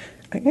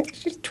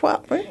 she's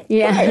 12. Right?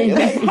 Yeah.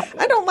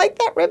 I don't like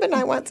that ribbon.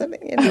 I want something.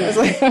 It's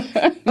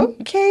like,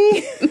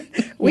 okay,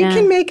 we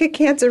can make a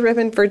cancer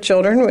ribbon for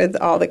children with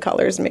all the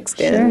colors mixed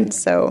in.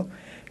 So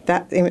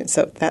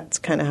that's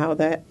kind of how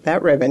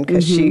that ribbon,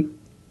 because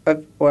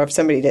or if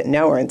somebody didn't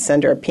know her and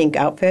send her a pink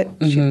outfit,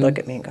 she'd look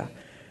at me and go,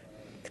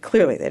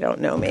 clearly they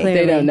don't know me.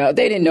 They don't know.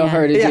 They didn't know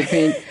her to do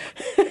pink.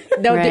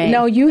 No, Right.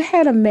 no. You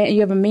have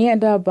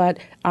Amanda, but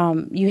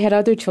you had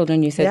other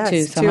children. You said Yes,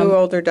 too. So two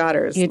older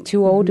daughters. You had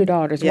two older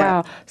daughters.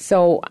 Yeah. Wow.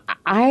 So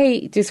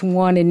I just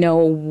want to know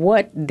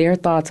what their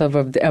thoughts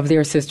of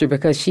their sister,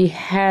 because she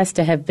has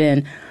to have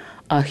been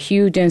a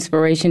huge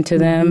inspiration to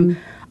them.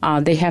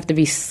 they have to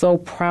be so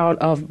proud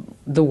of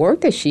the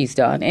work that she's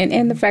done.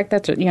 And the fact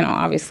that,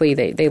 obviously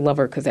they love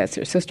her because that's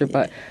their sister.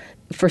 But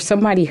for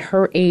somebody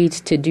her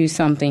age to do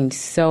something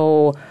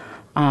so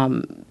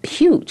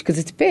huge, because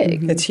it's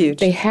big. It's huge.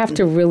 They have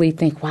to really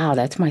think, wow,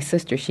 that's my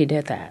sister. She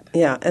did that.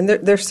 Yeah, and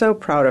they're so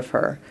proud of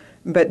her.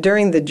 But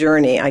during the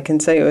journey, I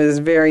can say it was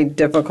very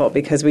difficult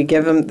because we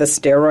give them the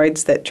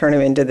steroids that turn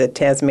them into the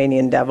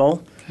Tasmanian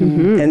devil.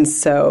 Mm-hmm. And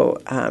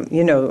so,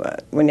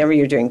 whenever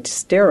you're doing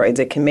steroids,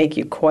 it can make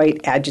you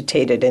quite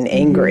agitated and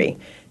angry.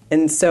 Mm-hmm.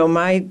 And so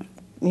my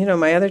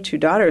other two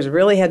daughters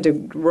really had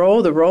to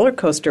roll the roller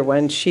coaster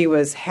when she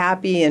was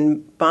happy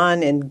and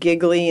fun and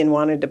giggly and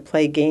wanted to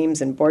play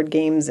games and board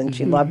games, and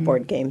she loved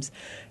board games.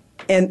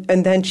 And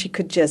then she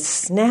could just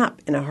snap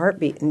in a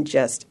heartbeat and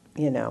just,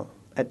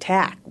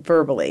 attack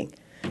verbally.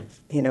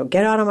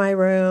 Get out of my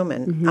room,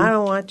 and I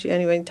don't want you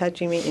anybody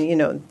touching me.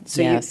 And,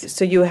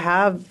 so you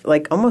have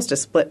like almost a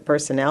split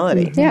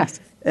personality. Mm-hmm. Yes.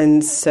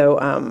 And so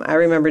I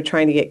remember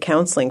trying to get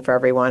counseling for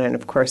everyone, and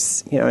of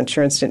course,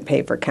 insurance didn't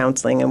pay for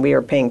counseling, and we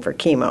were paying for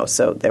chemo,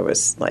 so there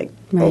was like,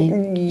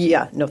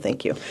 no,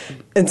 thank you.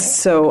 And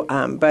so,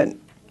 but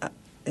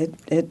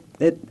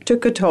it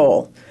took a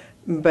toll.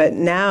 But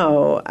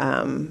now,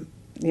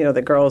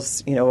 the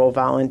girls, will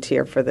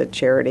volunteer for the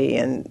charity,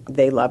 and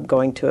they love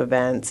going to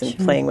events and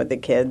playing with the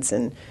kids,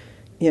 and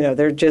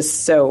they're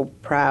just so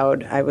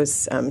proud. I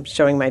was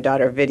showing my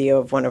daughter a video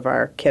of one of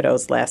our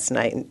kiddos last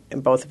night,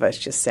 and both of us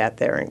just sat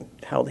there and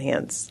held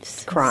hands,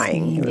 so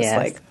crying. It was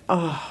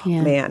like,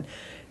 man.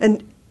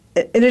 And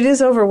it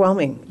is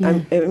overwhelming.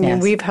 Yeah.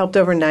 We've helped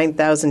over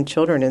 9,000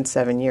 children in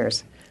 7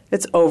 years.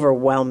 It's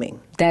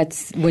overwhelming.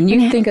 That's when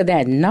you think of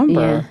that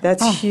number.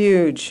 That's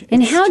huge.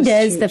 And how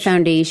does the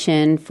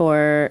Foundation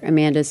for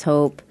Amanda's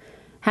Hope,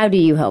 how do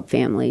you help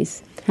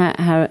families?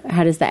 How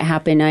does that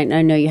happen? I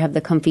know you have the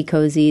comfy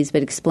cozies,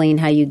 but explain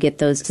how you get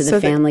those to the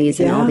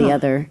families and all the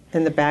other.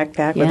 And the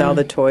backpack with all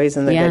the toys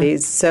and the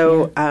goodies.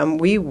 So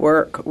we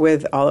work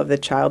with all of the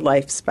child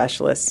life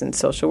specialists and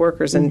social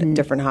workers in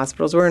different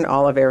hospitals. We're in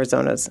all of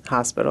Arizona's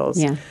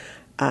hospitals. Yeah.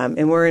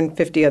 And we're in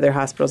 50 other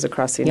hospitals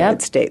across the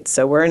United States.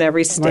 So we're in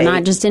every state. We're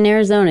not just in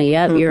Arizona.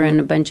 You're in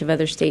a bunch of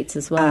other states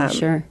as well,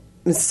 sure.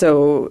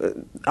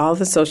 So all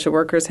the social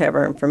workers have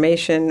our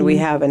information. We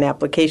have an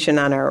application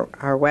on our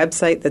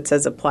website that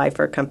says apply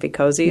for Comfy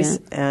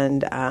Cozies,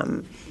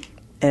 and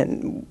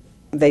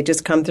they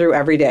just come through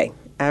every day.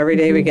 Every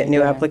day we get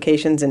new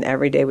applications, and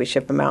every day we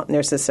ship them out. And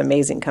there's this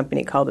amazing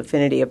company called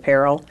Affinity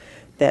Apparel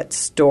that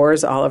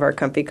stores all of our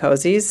Comfy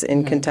Cozies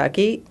in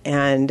Kentucky,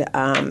 and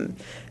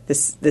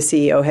the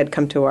CEO had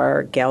come to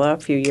our gala a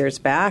few years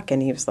back,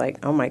 and he was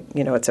like, oh my,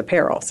 it's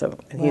apparel. So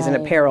he's an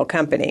apparel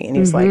company. And he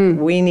was like,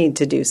 we need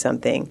to do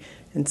something.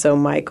 And so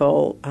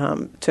Michael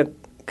took,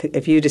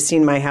 if you'd have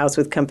seen my house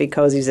with Comfy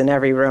Cozies in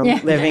every room,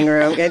 living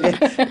room,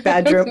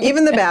 bedroom,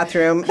 even the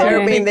bathroom,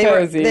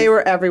 they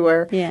were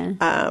everywhere. Yeah.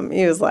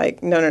 He was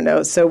like,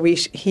 no. So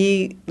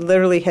he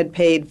literally had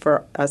paid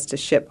for us to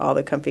ship all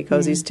the Comfy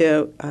Cozies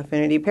to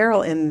Affinity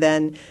Apparel, and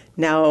then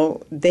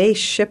now they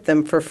ship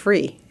them for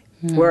free.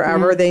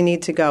 Wherever they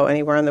need to go,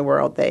 anywhere in the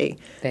world, they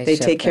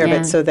take care of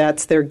it. So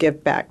that's their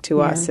gift back to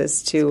us,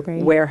 is to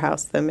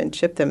warehouse them and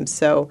ship them.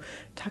 So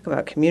talk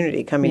about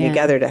community coming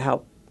together to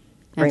help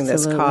bring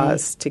this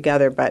cause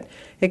together. But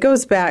it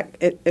goes back,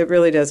 it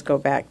really does go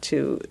back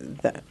to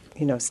the,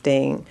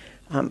 staying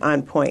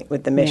on point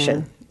with the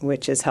mission,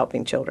 which is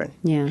helping children.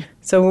 Yeah.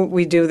 So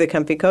we do the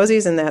Comfy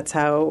Cozies, and that's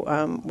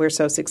how we're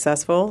so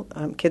successful.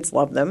 Kids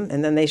love them,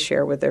 and then they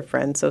share with their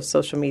friends. So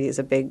social media is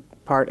a big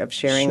part of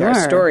sharing our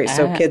stories,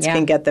 so kids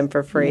can get them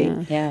for free.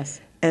 Yeah.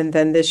 Yes. And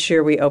then this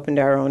year we opened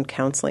our own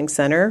counseling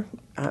center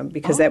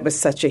because that was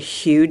such a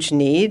huge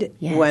need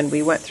when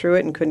we went through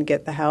it and couldn't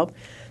get the help.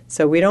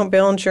 So we don't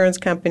bill insurance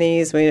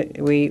companies.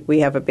 We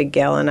have a big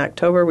gala in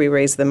October. We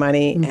raise the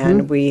money,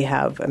 and we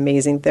have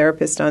amazing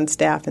therapists on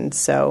staff, and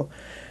so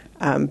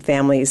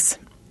families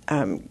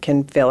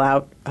can fill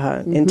out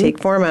intake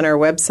form on our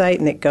website,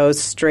 and it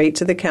goes straight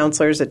to the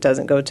counselors. It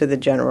doesn't go to the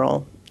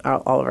general,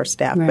 all of our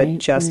staff, but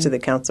just to the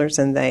counselors,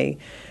 and they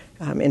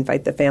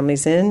invite the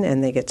families in,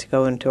 and they get to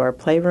go into our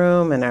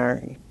playroom and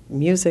our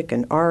music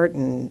and art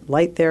and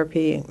light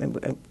therapy.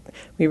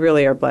 We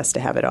really are blessed to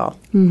have it all.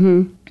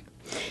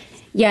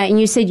 Yeah, and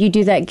you said you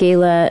do that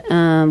gala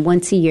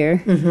once a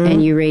year,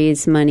 and you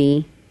raise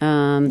money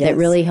that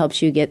really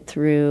helps you get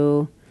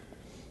through,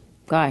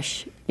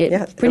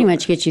 it pretty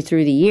much gets you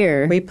through the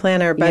year. We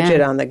plan our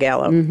budget on the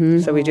gala.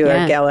 So we do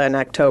our gala in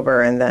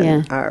October, and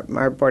then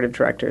our board of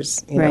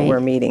directors, we're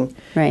meeting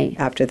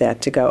after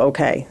that to go,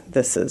 okay,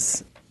 this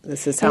is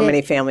how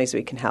many families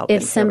we can help.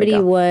 If somebody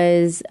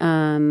was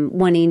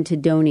wanting to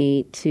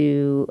donate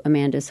to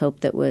Amanda's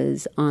Hope that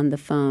was on the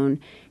phone,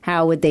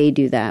 how would they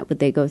do that? Would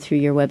they go through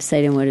your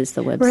website, and what is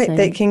the website? Right,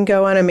 they can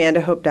go on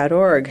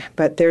amandahope.org,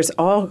 but there's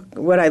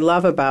what I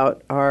love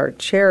about our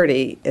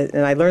charity,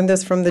 and I learned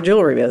this from the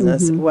jewelry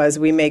business, was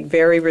we make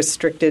very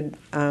restricted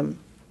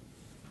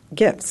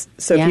gifts.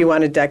 So if you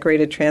want to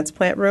decorate a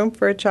transplant room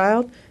for a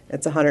child,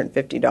 it's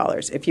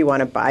 $150. If you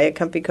want to buy a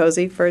comfy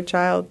cozy for a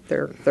child,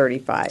 they're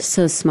 $35.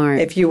 So smart.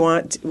 If you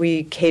want,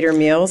 we cater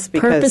meals.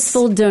 Because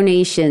purposeful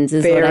donations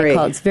is what I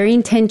call it. It's very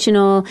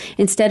intentional.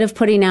 Instead of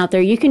putting out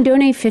there, you can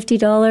donate $50,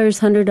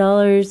 $100,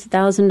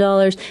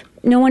 $1,000.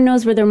 No one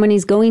knows where their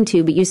money's going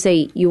to, but you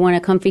say, you want a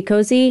comfy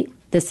cozy?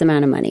 This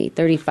amount of money,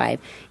 $35.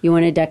 You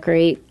want to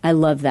decorate? I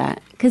love that.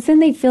 Because then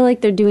they feel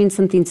like they're doing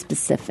something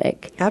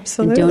specific.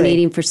 Absolutely. And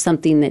donating for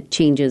something that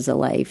changes a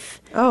life.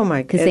 Oh,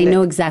 my goodness. Because they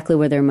know exactly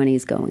where their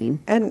money's going.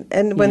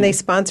 And when they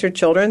sponsor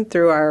children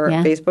through our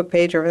Facebook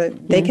page,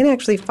 they can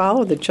actually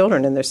follow the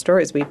children in their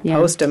stories. We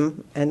post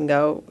them and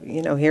go,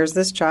 here's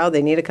this child.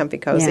 They need a comfy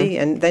cozy.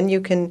 And then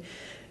you can,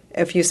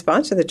 if you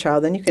sponsor the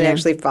child, then you can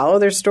actually follow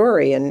their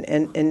story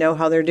and know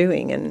how they're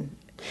doing. And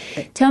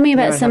tell me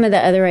about some of the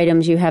other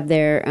items you have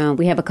there.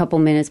 We have a couple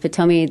minutes, but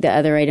tell me the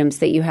other items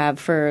that you have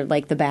for,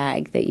 like, the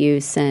bag that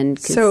you send.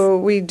 So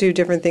we do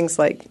different things,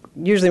 like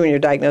usually when you're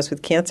diagnosed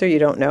with cancer, you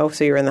don't know,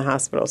 so you're in the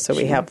hospital. So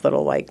we have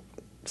little, like,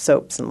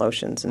 soaps and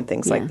lotions and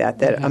things like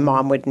that a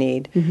mom would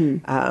need.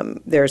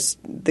 There's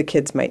the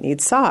kids might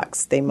need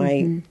socks. They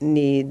might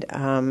need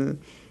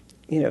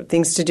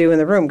things to do in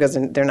the room because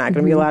they're not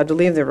going to be allowed to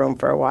leave the room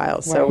for a while.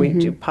 So we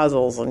do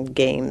puzzles and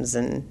games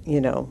and,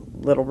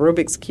 little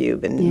Rubik's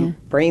Cube and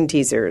brain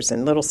teasers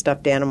and little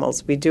stuffed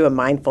animals. We do a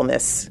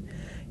mindfulness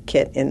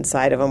kit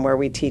inside of them where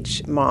we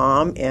teach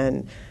mom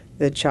and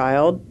the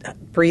child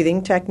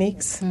breathing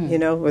techniques,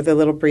 with a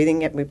little breathing.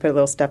 We put a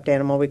little stuffed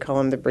animal. We call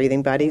them the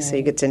breathing buddy. So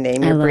you get to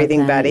name your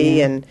breathing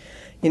buddy and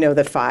the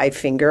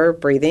 5-finger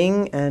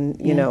breathing, and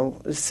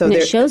so and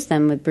it shows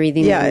them with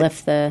breathing to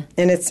lift the.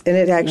 And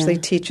it actually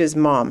teaches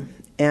mom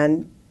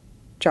and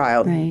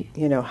child,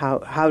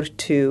 how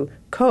to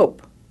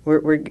cope.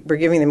 We're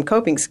giving them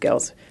coping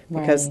skills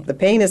because the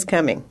pain is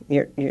coming.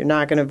 You're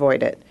not going to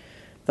avoid it.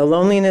 The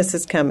loneliness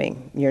is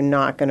coming. You're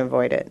not going to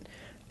avoid it.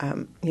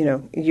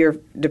 Your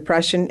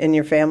depression in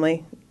your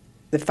family,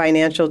 the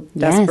financial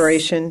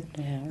desperation.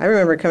 Yeah. I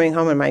remember coming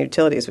home and my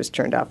utilities was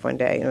turned off one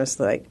day, and it was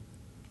like.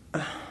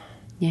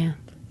 Yeah.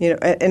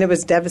 And it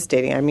was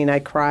devastating. I mean, I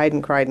cried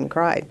and cried and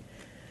cried.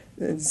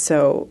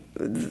 So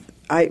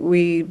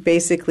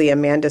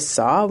Amanda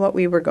saw what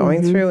we were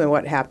going through and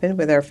what happened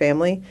with our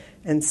family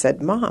and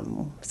said,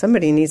 Mom,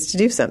 somebody needs to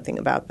do something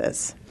about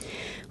this.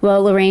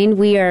 Well, Lorraine,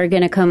 we are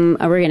going to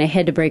we're going to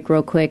head to break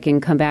real quick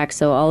and come back.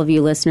 So all of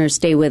you listeners,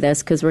 stay with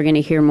us because we're going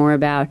to hear more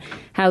about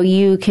how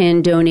you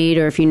can donate,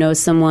 or if you know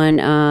someone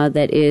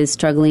that is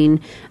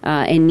struggling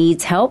and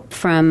needs help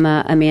from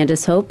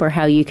Amanda's Hope, or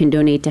how you can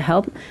donate to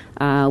help.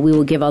 We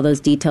will give all those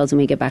details when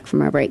we get back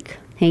from our break.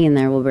 Hang in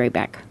there. We'll be right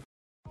back.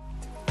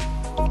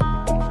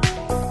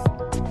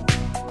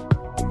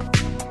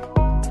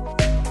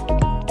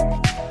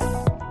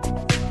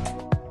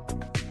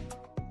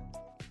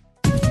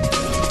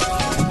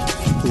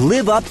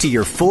 Live up to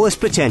your fullest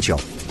potential.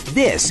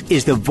 This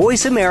is the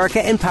Voice America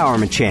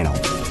Empowerment Channel.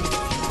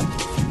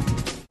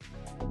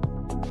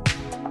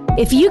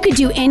 If you could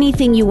do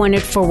anything you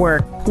wanted for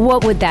work,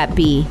 what would that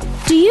be?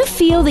 Do you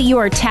feel that you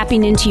are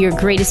tapping into your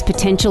greatest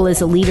potential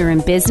as a leader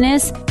in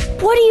business?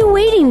 What are you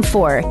waiting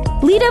for?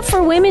 Lead Up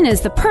for Women is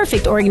the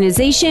perfect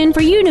organization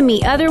for you to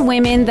meet other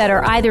women that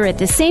are either at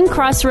the same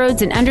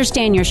crossroads and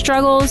understand your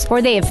struggles,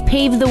 or they have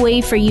paved the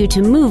way for you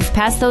to move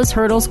past those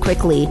hurdles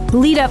quickly.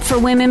 Lead Up for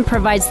Women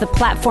provides the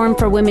platform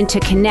for women to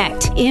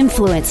connect,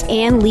 influence,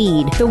 and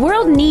lead. The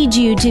world needs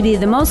you to be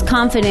the most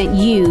confident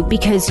you,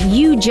 because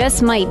you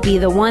just might be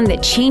the one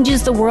that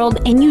changes the world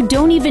and you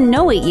don't even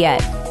know it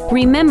yet.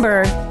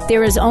 Remember,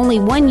 there is only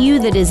one you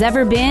that has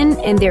ever been,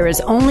 and there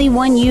is only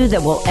one you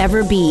that will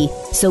ever be.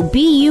 So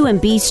be you and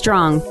be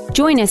strong.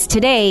 Join us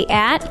today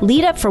at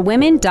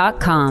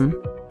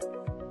leadupforwomen.com.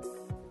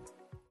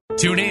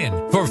 Tune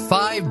in for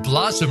 5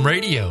 Blossom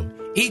Radio.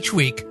 Each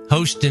week,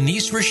 host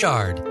Denise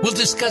Richard will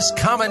discuss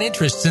common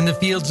interests in the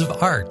fields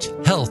of art,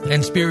 health,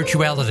 and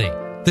spirituality.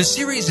 The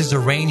series is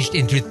arranged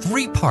into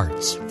 3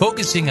 parts,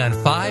 focusing on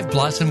 5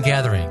 Blossom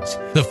gatherings,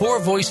 the 4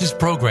 Voices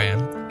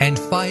program, and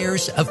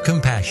Fires of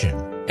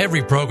Compassion.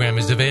 Every program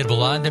is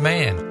available on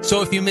demand,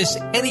 so if you miss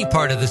any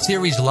part of the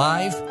series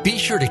live, be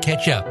sure to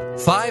catch up.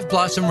 5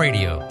 Blossom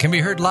Radio can be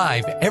heard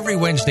live every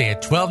Wednesday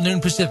at 12 noon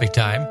Pacific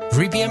Time,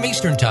 3 p.m.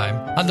 Eastern Time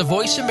on the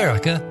Voice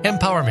America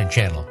Empowerment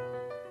Channel.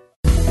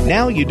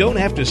 Now you don't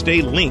have to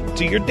stay linked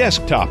to your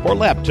desktop or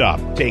laptop.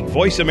 Take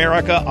Voice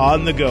America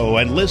on the go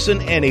and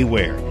listen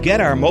anywhere.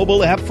 Get our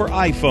mobile app for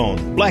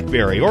iPhone,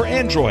 BlackBerry, or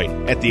Android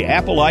at the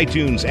Apple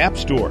iTunes App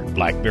Store,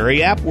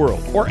 BlackBerry App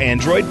World, or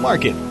Android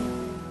Market.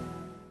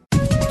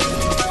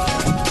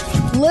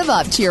 Live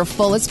up to your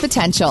fullest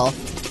potential.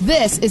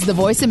 This is the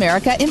Voice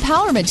America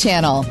Empowerment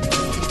Channel.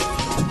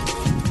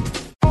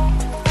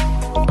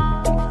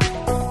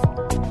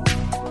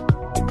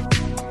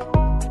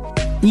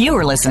 You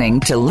are listening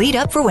to Lead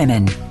Up for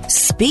Women.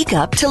 Speak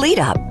up to lead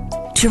up.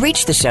 To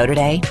reach the show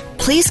today,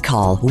 please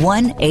call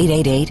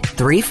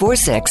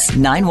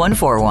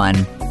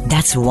 1-888-346-9141.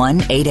 That's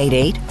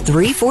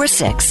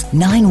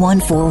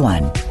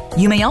 1-888-346-9141.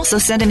 You may also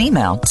send an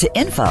email to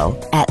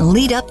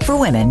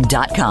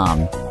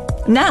info@leadupforwomen.com.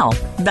 Now,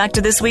 back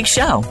to this week's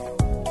show.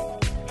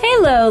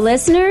 Hello,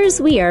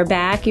 listeners. We are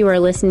back. You are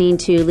listening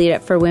to Lead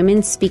Up for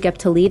Women, Speak Up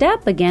to Lead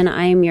Up. Again,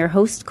 I am your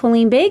host,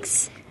 Colleen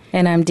Biggs.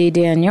 And I'm Dee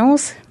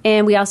Daniels.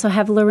 And we also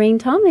have Lorraine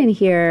Tallman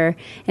here.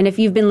 And if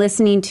you've been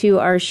listening to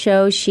our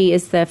show, she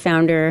is the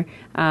founder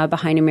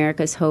behind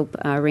America's Hope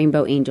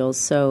Rainbow Angels.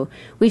 So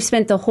we've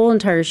spent the whole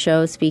entire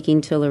show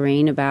speaking to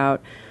Lorraine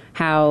about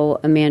how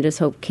Amanda's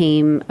Hope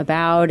came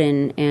about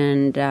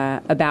and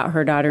about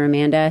her daughter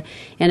Amanda.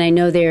 And I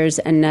know there's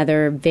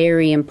another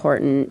very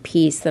important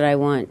piece that I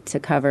want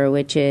to cover,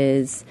 which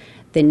is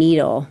the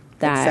needle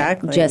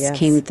that just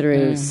came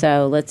through.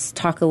 So let's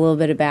talk a little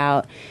bit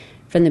about,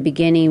 from the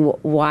beginning,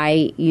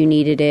 why you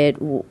needed it,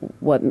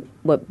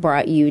 what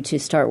brought you to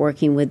start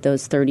working with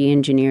those 30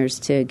 engineers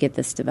to get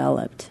this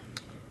developed.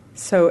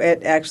 So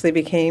it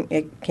actually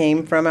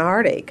came from a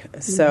heartache.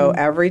 So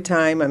every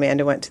time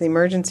Amanda went to the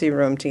emergency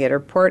room to get her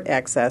port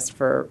accessed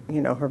for,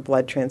 her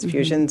blood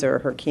transfusions or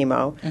her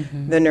chemo,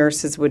 the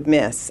nurses would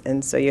miss.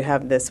 And so you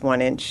have this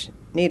 1-inch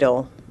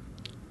needle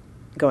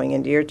going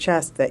into your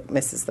chest that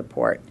misses the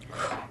port.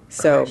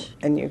 So,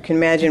 and you can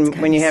imagine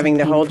when you're having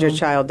to hold your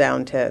child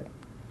down to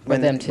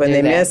when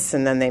they miss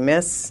and then they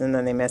miss and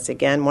then they miss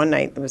again. One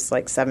night it was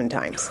like 7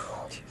 times.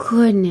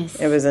 Goodness.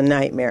 It was a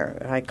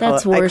nightmare. I call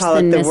it the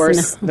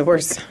worst. It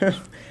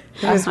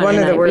was one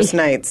of the worst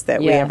nights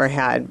that we ever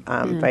had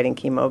fighting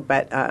chemo,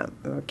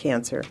 or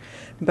cancer.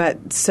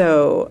 But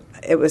so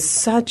it was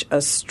such a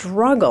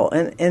struggle,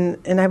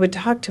 and I would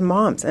talk to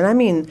moms, and I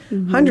mean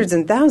hundreds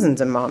and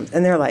thousands of moms,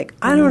 and they're like,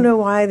 I don't know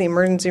why the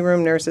emergency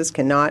room nurses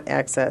cannot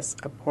access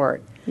a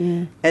port.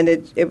 Yeah. And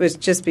it was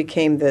just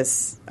became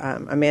this,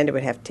 Amanda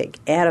would have to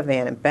take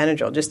Ativan and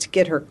Benadryl just to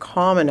get her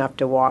calm enough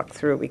to walk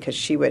through, because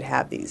she would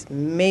have these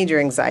major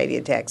anxiety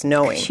attacks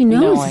knowing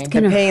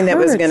the pain that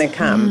was going to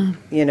come,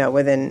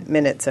 within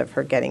minutes of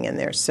her getting in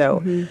there.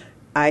 So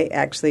I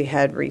actually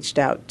had reached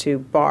out to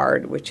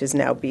BARD, which is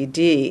now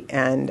BD,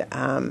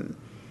 and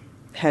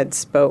had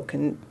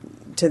spoken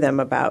to them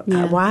about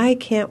why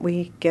can't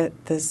we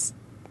get this,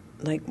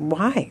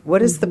 why?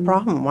 What is the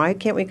problem? Why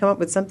can't we come up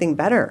with something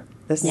better?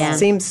 This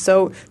seems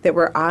so that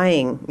we're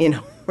eyeing,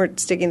 we're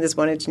sticking this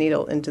 1-inch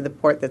needle into the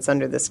port that's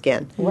under the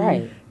skin.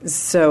 Right.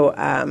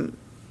 So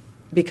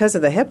because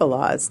of the HIPAA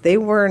laws, they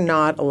were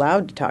not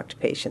allowed to talk to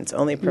patients,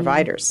 only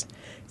providers.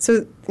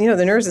 So,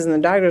 the nurses and the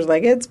doctors were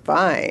like, it's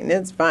fine.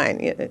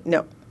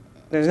 No,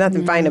 there's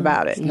nothing fine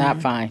about it. It's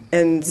not fine.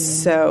 And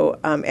so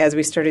as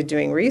we started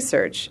doing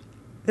research,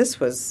 this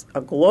was a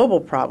global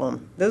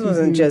problem. This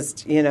wasn't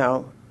just,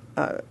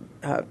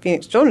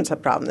 Phoenix Children's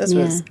problem. This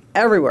was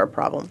everywhere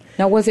problem.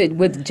 Now, was it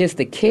with just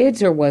the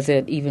kids, or was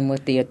it even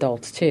with the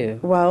adults too?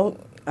 Well,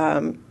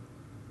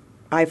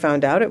 I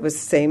found out it was the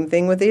same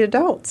thing with the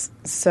adults.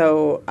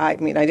 So, I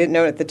didn't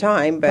know it at the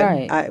time,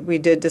 but we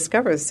did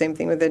discover the same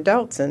thing with the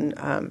adults. And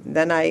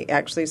then I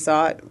actually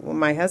saw it when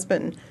my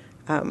husband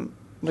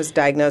was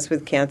diagnosed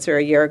with cancer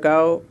a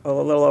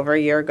little over a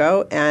year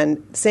ago,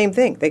 and same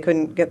thing. They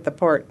couldn't get the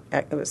port.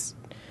 It was...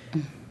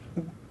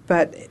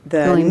 But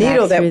the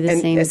needle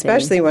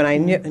especially when I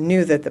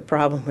knew that the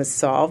problem was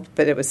solved,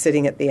 but it was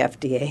sitting at the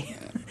FDA,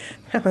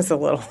 I was a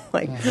little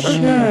like,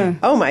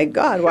 oh my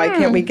God, why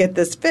can't we get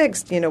this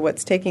fixed?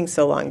 What's taking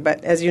so long?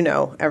 But as you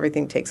know,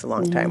 everything takes a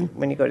long time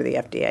when you go to the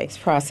FDA. It's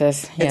a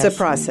process. It's a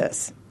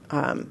process.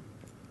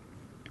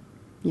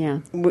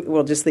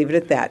 We'll just leave it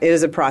at that. It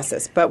is a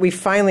process. But we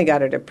finally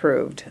got it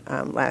approved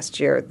last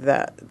year,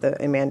 the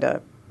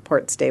Amanda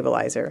port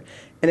stabilizer.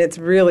 And it's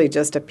really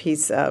just a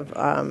piece of,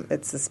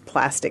 it's this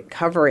plastic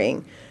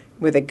covering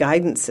with a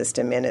guidance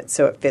system in it.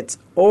 So it fits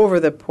over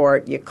the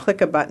port. You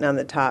click a button on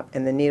the top,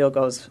 and the needle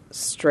goes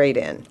straight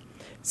in.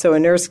 So a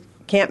nurse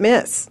can't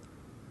miss.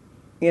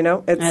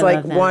 It's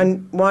like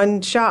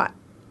one shot.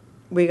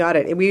 We got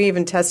it. We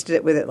even tested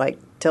it with it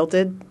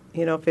tilted,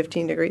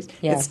 15 degrees.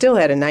 Yeah. It still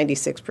had a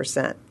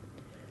 96%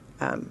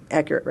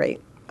 accurate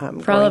rate.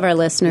 For all of our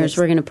listeners,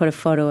 we're going to put a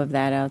photo of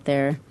that out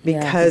there.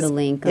 Because the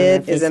link on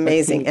it is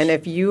amazing. Page. And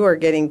if you are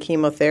getting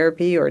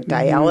chemotherapy or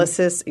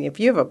dialysis, if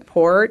you have a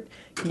port,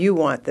 you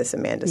want this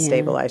Amanda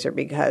stabilizer,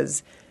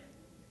 because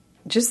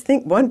just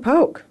think one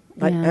poke.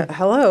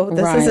 Hello,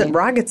 this isn't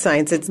rocket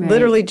science. It's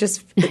literally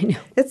just,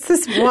 it's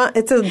this one,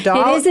 it's a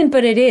doll. It isn't,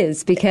 but it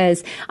is,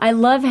 because I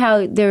love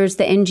how there's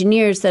the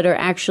engineers that are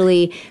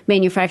actually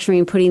manufacturing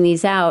and putting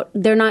these out.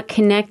 They're not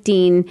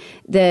connecting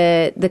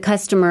the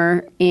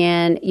customer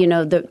and,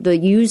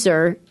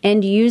 the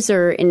end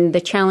user and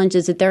the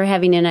challenges that they're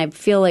having. And I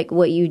feel like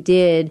what you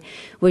did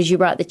was you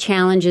brought the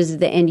challenges that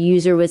the end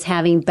user was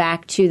having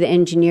back to the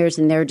engineers,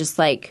 and they're just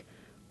like,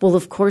 well,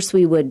 of course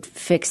we would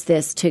fix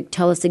this, to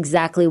tell us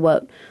exactly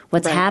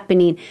what's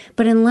happening.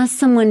 But unless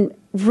someone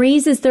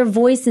raises their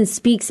voice and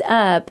speaks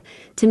up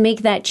to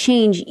make that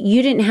change,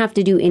 you didn't have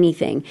to do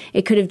anything.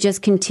 It could have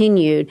just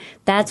continued.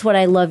 That's what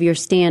I love your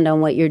stand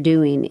on what you're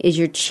doing, is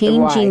you're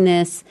changing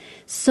this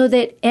so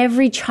that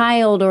every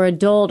child or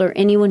adult or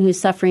anyone who's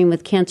suffering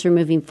with cancer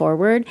moving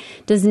forward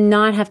does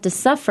not have to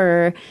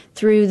suffer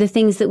through the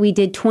things that we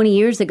did 20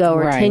 years ago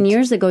or 10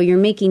 years ago. You're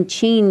making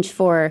change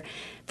for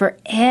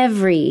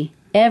every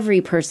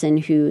every person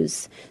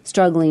who's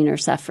struggling or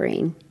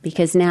suffering,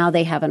 because now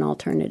they have an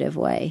alternative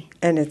way.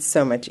 And it's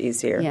so much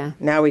easier. Yeah.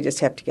 Now we just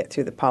have to get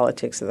through the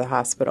politics of the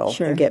hospital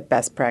and get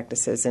best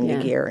practices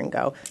into gear and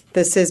go,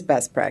 this is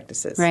best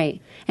practices.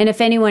 Right. And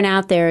if anyone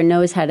out there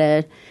knows how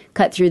to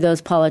cut through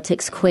those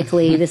politics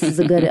quickly, this is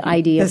a good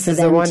idea for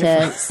them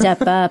to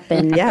step up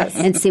and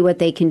and see what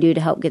they can do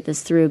to help get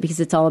this through, because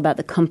it's all about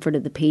the comfort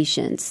of the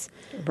patients.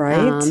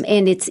 Right.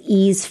 And it's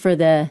ease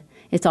for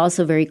it's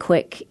also very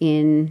quick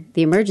in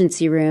the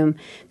emergency room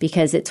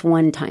because it's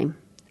one time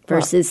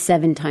versus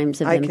 7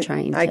 times of them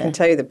trying to. I can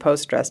tell you the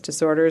post-stress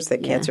disorders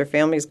that cancer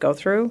families go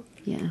through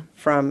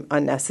from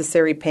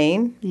unnecessary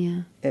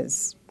pain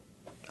is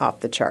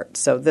off the chart.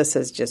 So this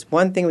is just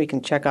one thing we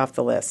can check off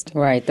the list.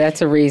 Right.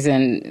 That's a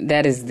reason.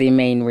 That is the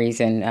main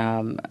reason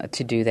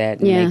to do that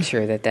and make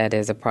sure that that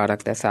is a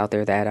product that's out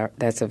there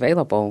that's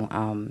available,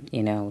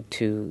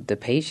 to the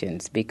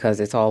patients, because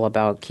it's all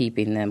about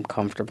keeping them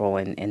comfortable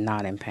and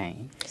not in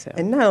pain. So.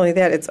 And not only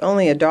that, it's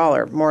only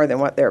 $1 more than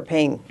what they're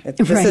paying. It's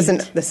a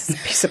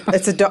piece of,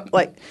 it's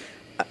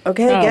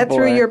get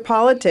through your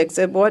politics.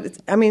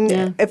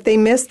 If they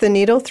miss the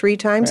needle 3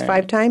 times,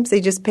 5 times, they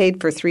just paid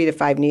for 3 to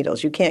 5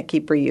 needles. You can't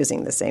keep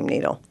reusing the same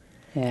needle.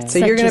 Yeah. So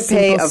you're going to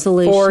pay a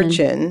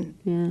fortune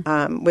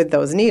with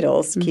those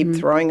needles. Keep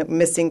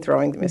missing,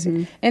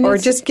 and or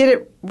just get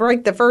it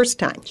right the first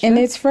time. And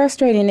it's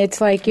frustrating.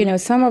 It's like,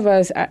 some of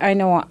us, I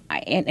know,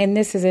 and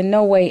this is in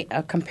no way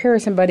a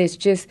comparison, but it's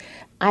just,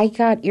 I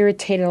got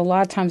irritated. A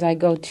lot of times I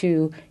go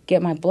to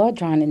get my blood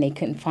drawn and they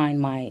couldn't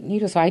find my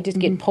needle. So I just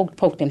get poked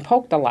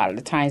a lot of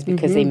the times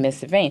because they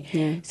miss the vein.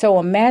 Yeah. So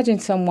imagine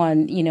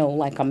someone,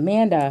 like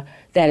Amanda,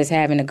 that is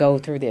having to go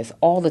through this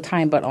all the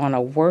time, but on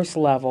a worse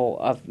level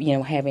of,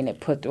 having it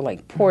put through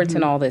like ports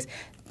and all this.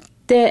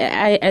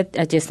 I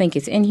just think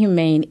it's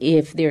inhumane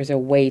if there's a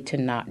way to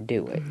not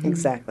do it.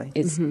 Exactly.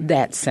 It's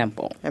that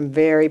simple. I'm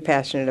very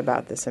passionate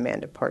about this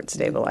Amanda port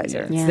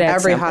stabilizer. Yeah.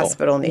 Every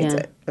hospital needs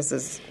it. This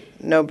is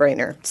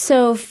no-brainer.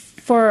 So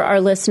for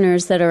our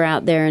listeners that are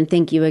out there, and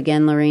thank you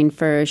again, Lorraine,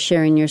 for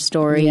sharing your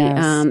story. Yes.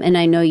 And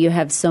I know you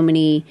have so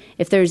many,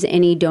 if there's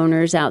any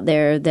donors out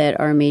there that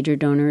are major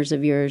donors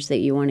of yours that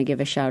you want to give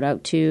a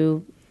shout-out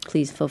to,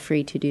 please feel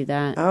free to do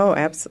that. Oh,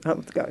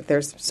 absolutely.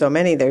 There's so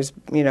many. There's,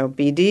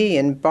 BD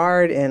and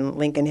BARD and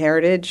Lincoln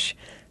Heritage.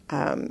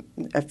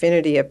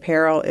 Affinity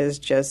Apparel is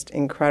just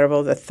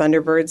incredible. The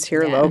Thunderbirds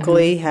here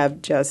locally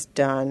have just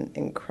done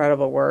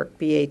incredible work.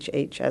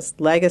 BHHS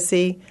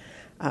Legacy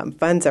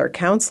funds our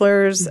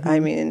counselors.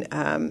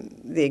 The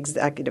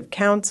Executive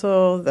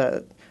Council,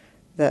 the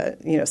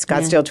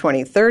Scottsdale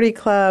 2030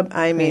 Club.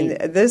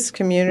 This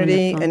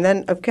community, wonderful. And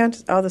then of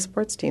course all the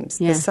sports teams,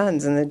 the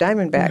Suns and the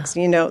Diamondbacks.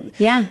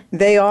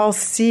 They all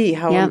see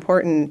how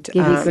important.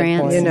 Give you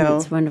grants.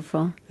 It's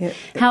wonderful. Yeah,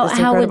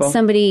 how would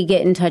somebody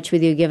get in touch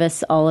with you? Give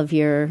us all of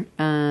your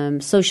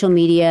social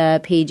media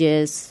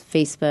pages,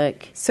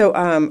 Facebook. So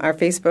our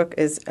Facebook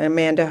is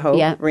Amanda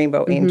Hope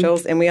Rainbow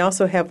Angels, and we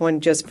also have one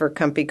just for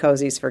Comfy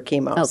Cozies for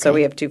chemo. Okay. So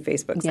we have 2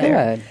 Facebooks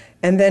there. Good.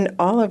 And then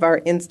all of our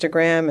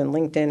Instagram and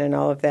LinkedIn and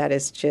all of that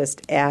is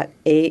just at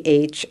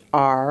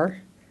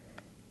AHR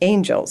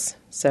Angels.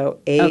 So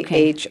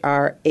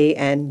AHRANGELS.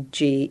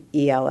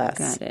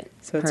 Got it.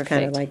 So it's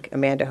kind of like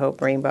Amanda Hope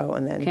Rainbow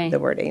and then the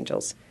word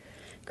angels.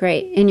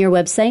 Great. And your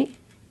website?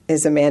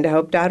 Is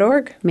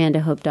amandahope.org.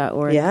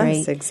 Amandahope.org. Yes,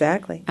 right.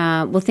 Exactly.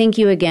 Well, thank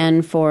you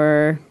again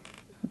for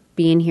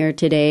being here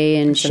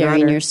today and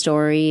sharing your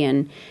story.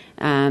 And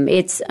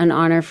it's an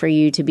honor for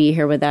you to be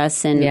here with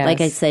us. And like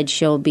I said,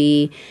 she'll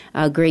be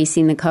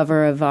gracing the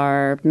cover of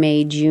our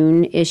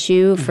May-June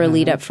issue for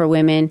Lead Up for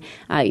Women.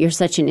 You're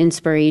such an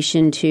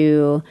inspiration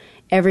to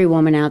every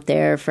woman out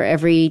there, for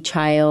every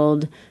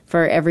child,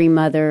 for every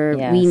mother.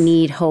 Yes. We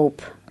need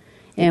hope.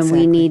 And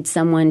we need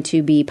someone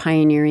to be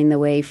pioneering the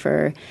way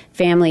for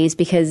families,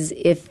 because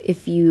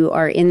if you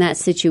are in that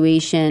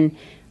situation,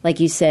 like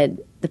you said,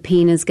 the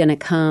pain is going to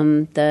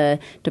come, the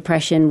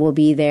depression will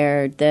be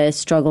there, the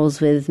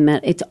struggles with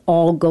it's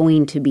all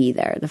going to be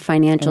there, the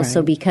financial. Right.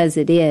 So because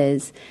it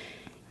is,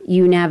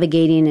 you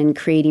navigating and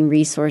creating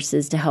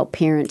resources to help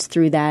parents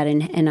through that.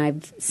 And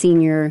I've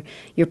seen your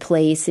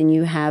place, and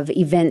you have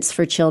events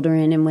for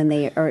children. And when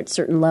they are at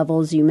certain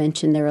levels, you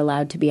mentioned they're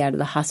allowed to be out of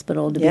the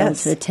hospital to be able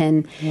to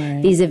attend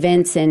these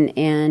events.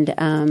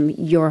 And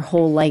your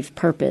whole life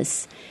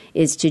purpose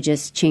is to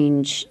just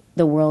change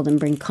the world and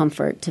bring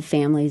comfort to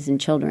families and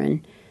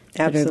children.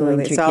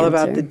 Absolutely. It's all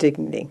about the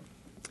dignity.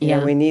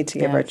 We need to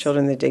give our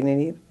children the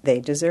dignity they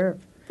deserve.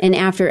 And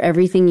after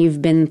everything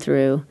you've been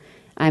through,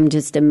 I'm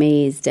just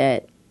amazed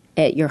at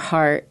your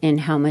heart and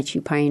how much you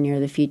pioneer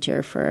the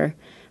future for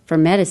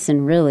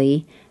medicine,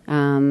 really,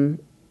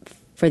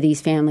 for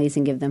these families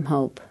and give them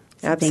hope.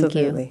 So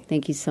Absolutely. Thank you.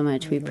 Thank you so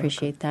much. We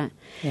appreciate that.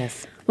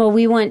 Yes. Well,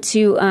 we want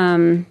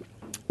to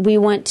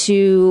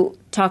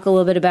talk a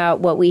little bit about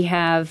what we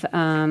have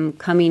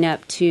coming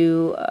up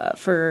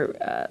for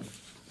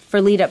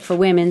Lead Up for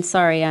Women.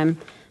 Sorry, I'm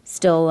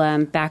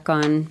back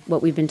on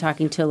what we've been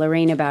talking to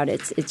Lorraine about.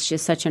 It's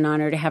just such an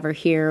honor to have her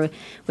here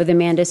with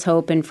Amanda's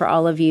Hope. And for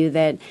all of you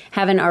that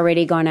haven't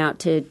already gone out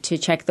to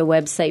check the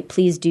website,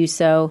 please do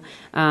so.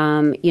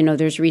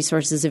 There's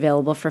resources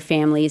available for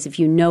families. If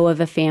you know of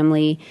a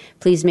family,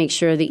 please make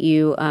sure that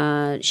you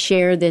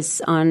share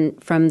this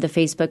from the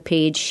Facebook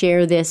page,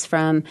 share this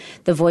from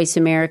the Voice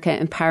America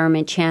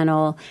Empowerment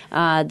channel.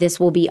 This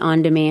will be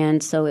on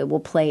demand, so it will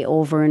play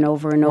over and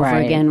over and over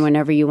again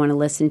whenever you want to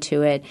listen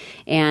to it.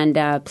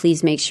 And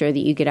please make sure that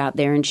you get out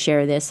there and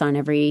share this on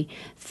every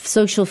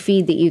social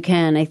feed that you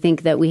can. I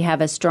think that we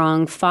have a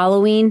strong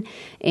following,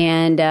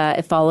 and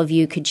if all of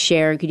you could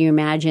share, could you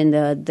imagine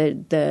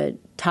the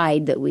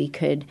tide that we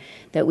could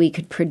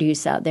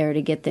produce out there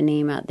to get the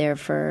name out there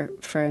for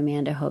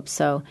Amanda Hope.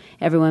 So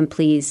everyone,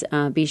 please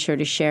be sure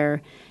to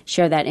share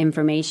that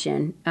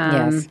information.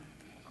 Yes.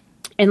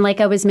 And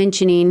like I was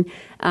mentioning,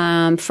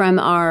 from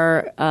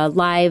our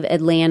live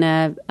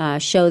Atlanta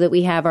show that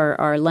we have,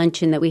 our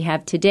luncheon that we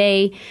have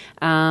today,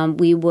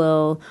 we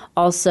will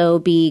also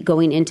be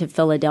going into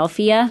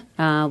Philadelphia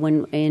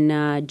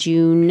in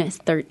June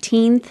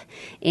 13th,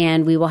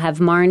 and we will have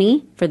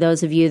Marnie. For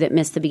those of you that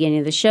missed the beginning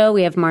of the show,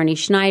 we have Marnie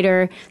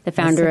Schneider, the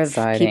founder of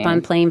Keep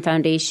on Playing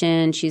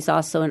Foundation. She's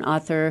also an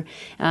author.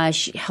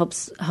 She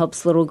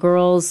helps little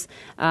girls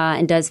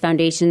and does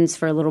foundations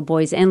for little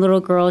boys and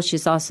little girls.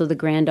 She's also the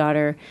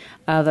granddaughter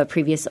of a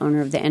previous owner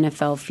of the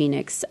NFL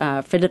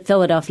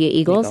Philadelphia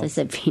Eagles. I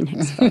said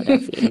Phoenix,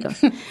 Philadelphia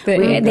Eagles.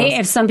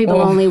 If some people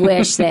only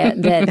wish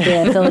that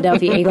the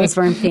Philadelphia Eagles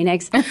were in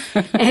Phoenix.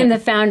 And the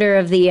founder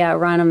of the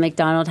Ronald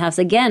McDonald House,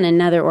 again,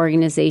 another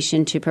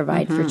organization to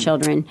provide for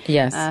children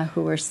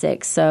who are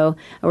sick. So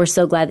we're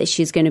so glad that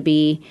she's going to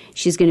be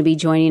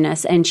joining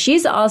us. And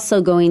she's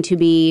also going to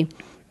be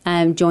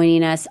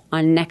joining us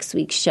on next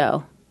week's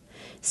show.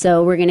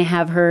 So we're going to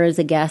have her as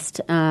a guest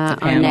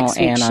on next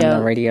week's show. On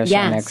the radio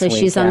show next week. So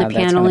she's on the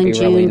panel in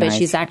June, really nice. But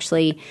she's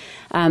actually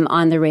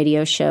on the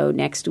radio show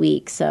next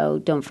week. So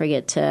don't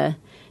forget to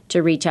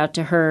reach out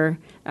to her,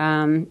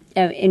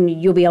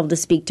 and you'll be able to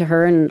speak to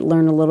her and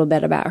learn a little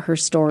bit about her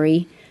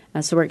story.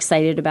 So we're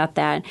excited about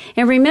that.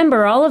 And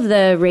remember, all of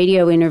the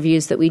radio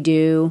interviews that we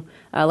do,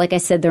 like I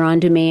said, they're on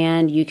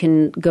demand. You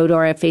can go to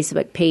our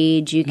Facebook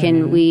page. You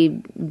can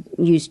we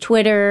use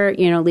Twitter,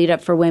 Lead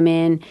Up for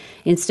Women,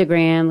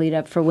 Instagram, Lead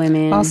Up for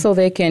Women. Also,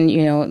 they can,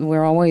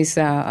 we're always,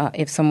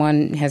 if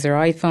someone has their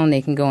iPhone,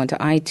 they can go into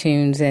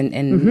iTunes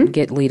and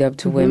get Lead Up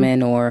to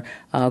Women, or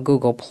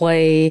Google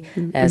Play,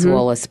 as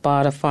well as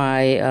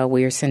Spotify.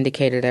 We are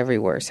syndicated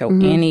everywhere. So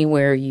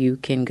anywhere you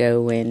can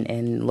go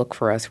and look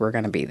for us, we're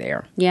going to be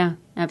there. Yeah,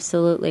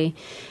 absolutely.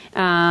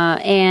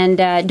 And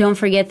don't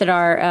forget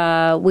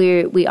that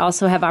we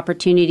also have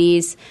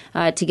opportunities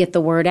to get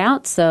the word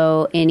out.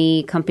 So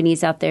any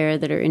companies out there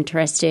that are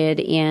interested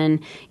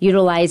in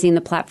utilizing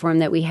the platform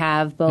that we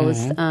have,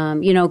 both,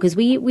 because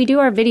we do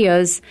our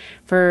videos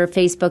for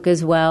Facebook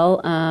as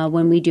well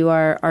when we do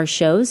our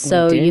shows.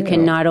 So you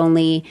can not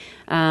only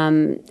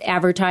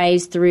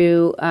advertise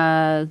through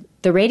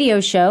the radio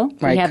show.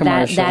 Right, we have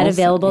that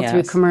available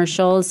through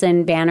commercials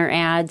and banner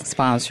ads.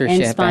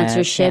 Sponsorship.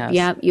 Ads,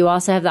 Yep. You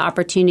also have the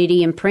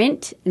opportunity in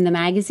print, in the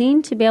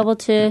magazine, to be able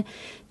to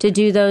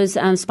do those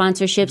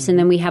sponsorships. And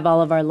then we have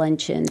all of our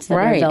luncheons that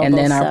are available. And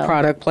then our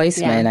product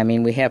placement. I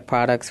mean, we have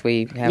products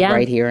we have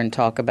right here and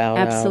talk about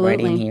right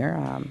in here.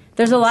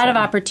 There's a lot of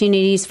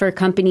opportunities for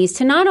companies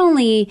to not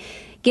only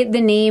get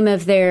the name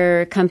of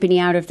their company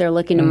out if they're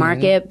looking to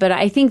market. But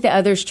I think the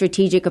other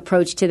strategic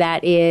approach to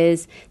that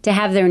is to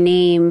have their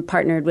name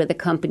partnered with a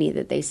company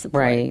that they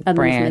support, a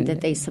movement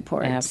that they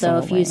support.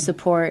 Absolutely. So if you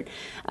support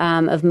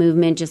a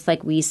movement just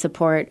like we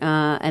support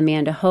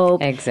Amanda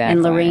Hope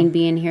and Lorraine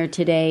being here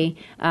today,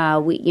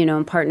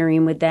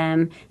 partnering with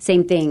them,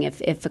 same thing.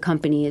 If a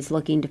company is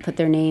looking to put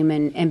their name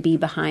and be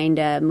behind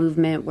a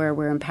movement where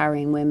we're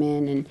empowering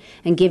women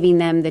and giving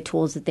them the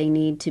tools that they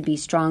need to be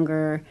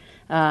stronger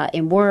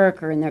in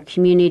work or in their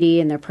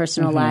community, in their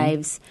personal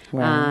lives, we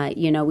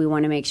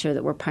want to make sure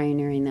that we're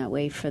pioneering that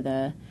way for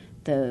the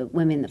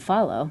women that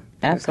follow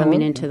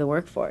coming into the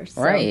workforce.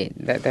 So. Right.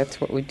 That's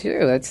what we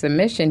do. That's the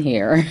mission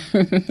here.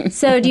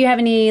 So do you have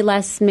any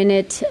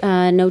last-minute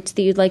notes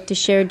that you'd like to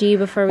share, Dee,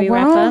 before we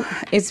wrap up?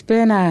 It's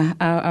been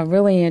a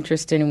really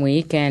interesting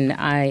week, and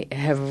I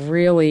have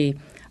really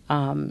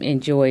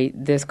enjoy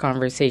this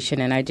conversation,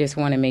 and I just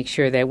want to make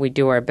sure that we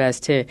do our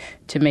best to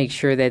make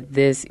sure that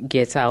this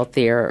gets out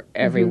there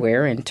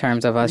everywhere in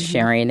terms of us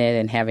sharing it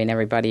and having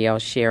everybody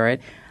else share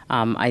it.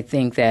 I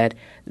think that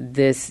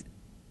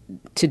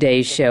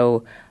today's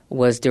show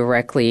was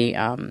directly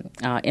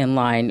in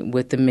line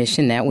with the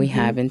mission that we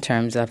have in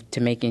terms of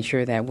to making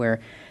sure that we're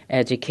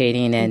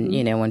educating and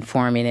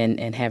informing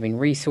and having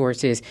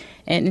resources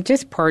and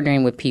just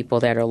partnering with people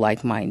that are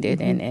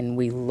like-minded. And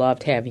we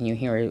loved having you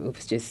here. It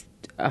was just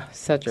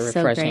such a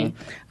refreshing,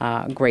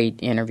 great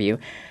interview.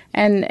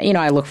 And,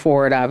 I look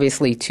forward,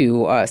 obviously,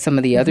 to some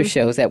of the other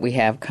shows that we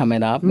have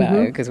coming up,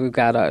 because we've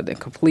got a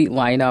complete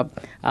lineup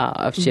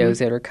of shows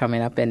that are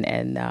coming up,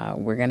 and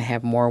we're going to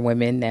have more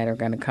women that are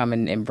going to come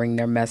and bring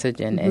their message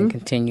and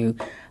continue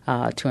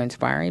to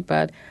inspire.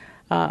 But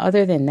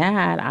other than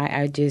that,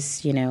 I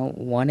just,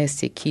 want us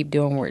to keep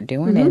doing what we're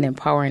doing and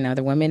empowering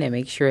other women, and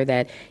make sure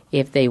that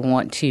if they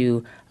want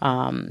to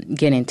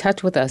get in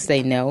touch with us,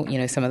 they know,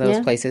 some of those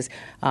places.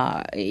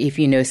 If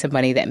you know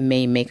somebody that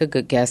may make a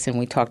good guest, and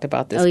we talked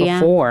about this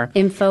before.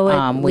 Info at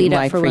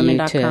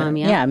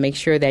leadupforwomen.com. Make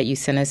sure that you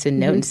send us a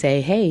note and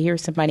say, hey,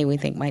 here's somebody we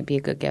think might be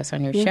a good guest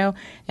on your show.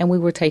 And we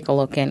will take a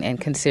look and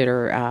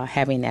consider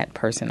having that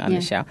person on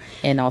the show.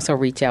 And also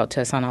reach out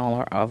to us on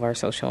all of our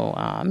social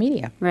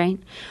media. Right.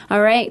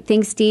 All right.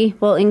 Thanks, Dee.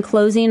 Well, in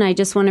closing, I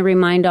just want to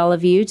remind all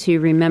of you to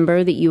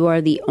remember that you are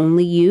the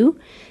only you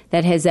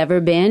that has ever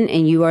been,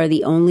 and you are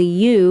the only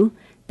you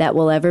that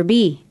will ever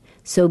be.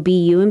 So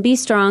be you and be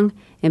strong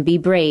and be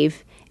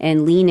brave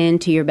and lean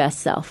into your best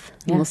self.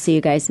 And we'll see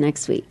you guys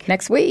next week.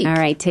 Next week. All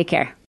right. Take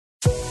care.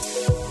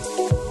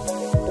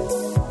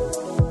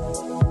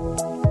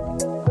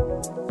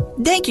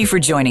 Thank you for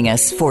joining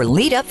us for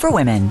Lead Up for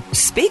Women.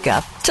 Speak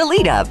up to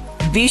lead up.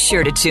 Be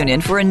sure to tune in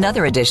for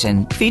another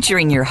edition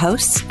featuring your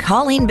hosts,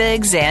 Colleen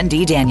Biggs and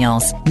Dee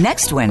Daniels,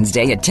 next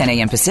Wednesday at 10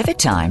 a.m. Pacific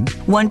Time,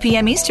 1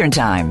 p.m. Eastern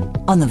Time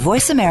on the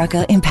Voice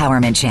America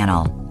Empowerment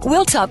Channel.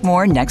 We'll talk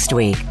more next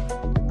week.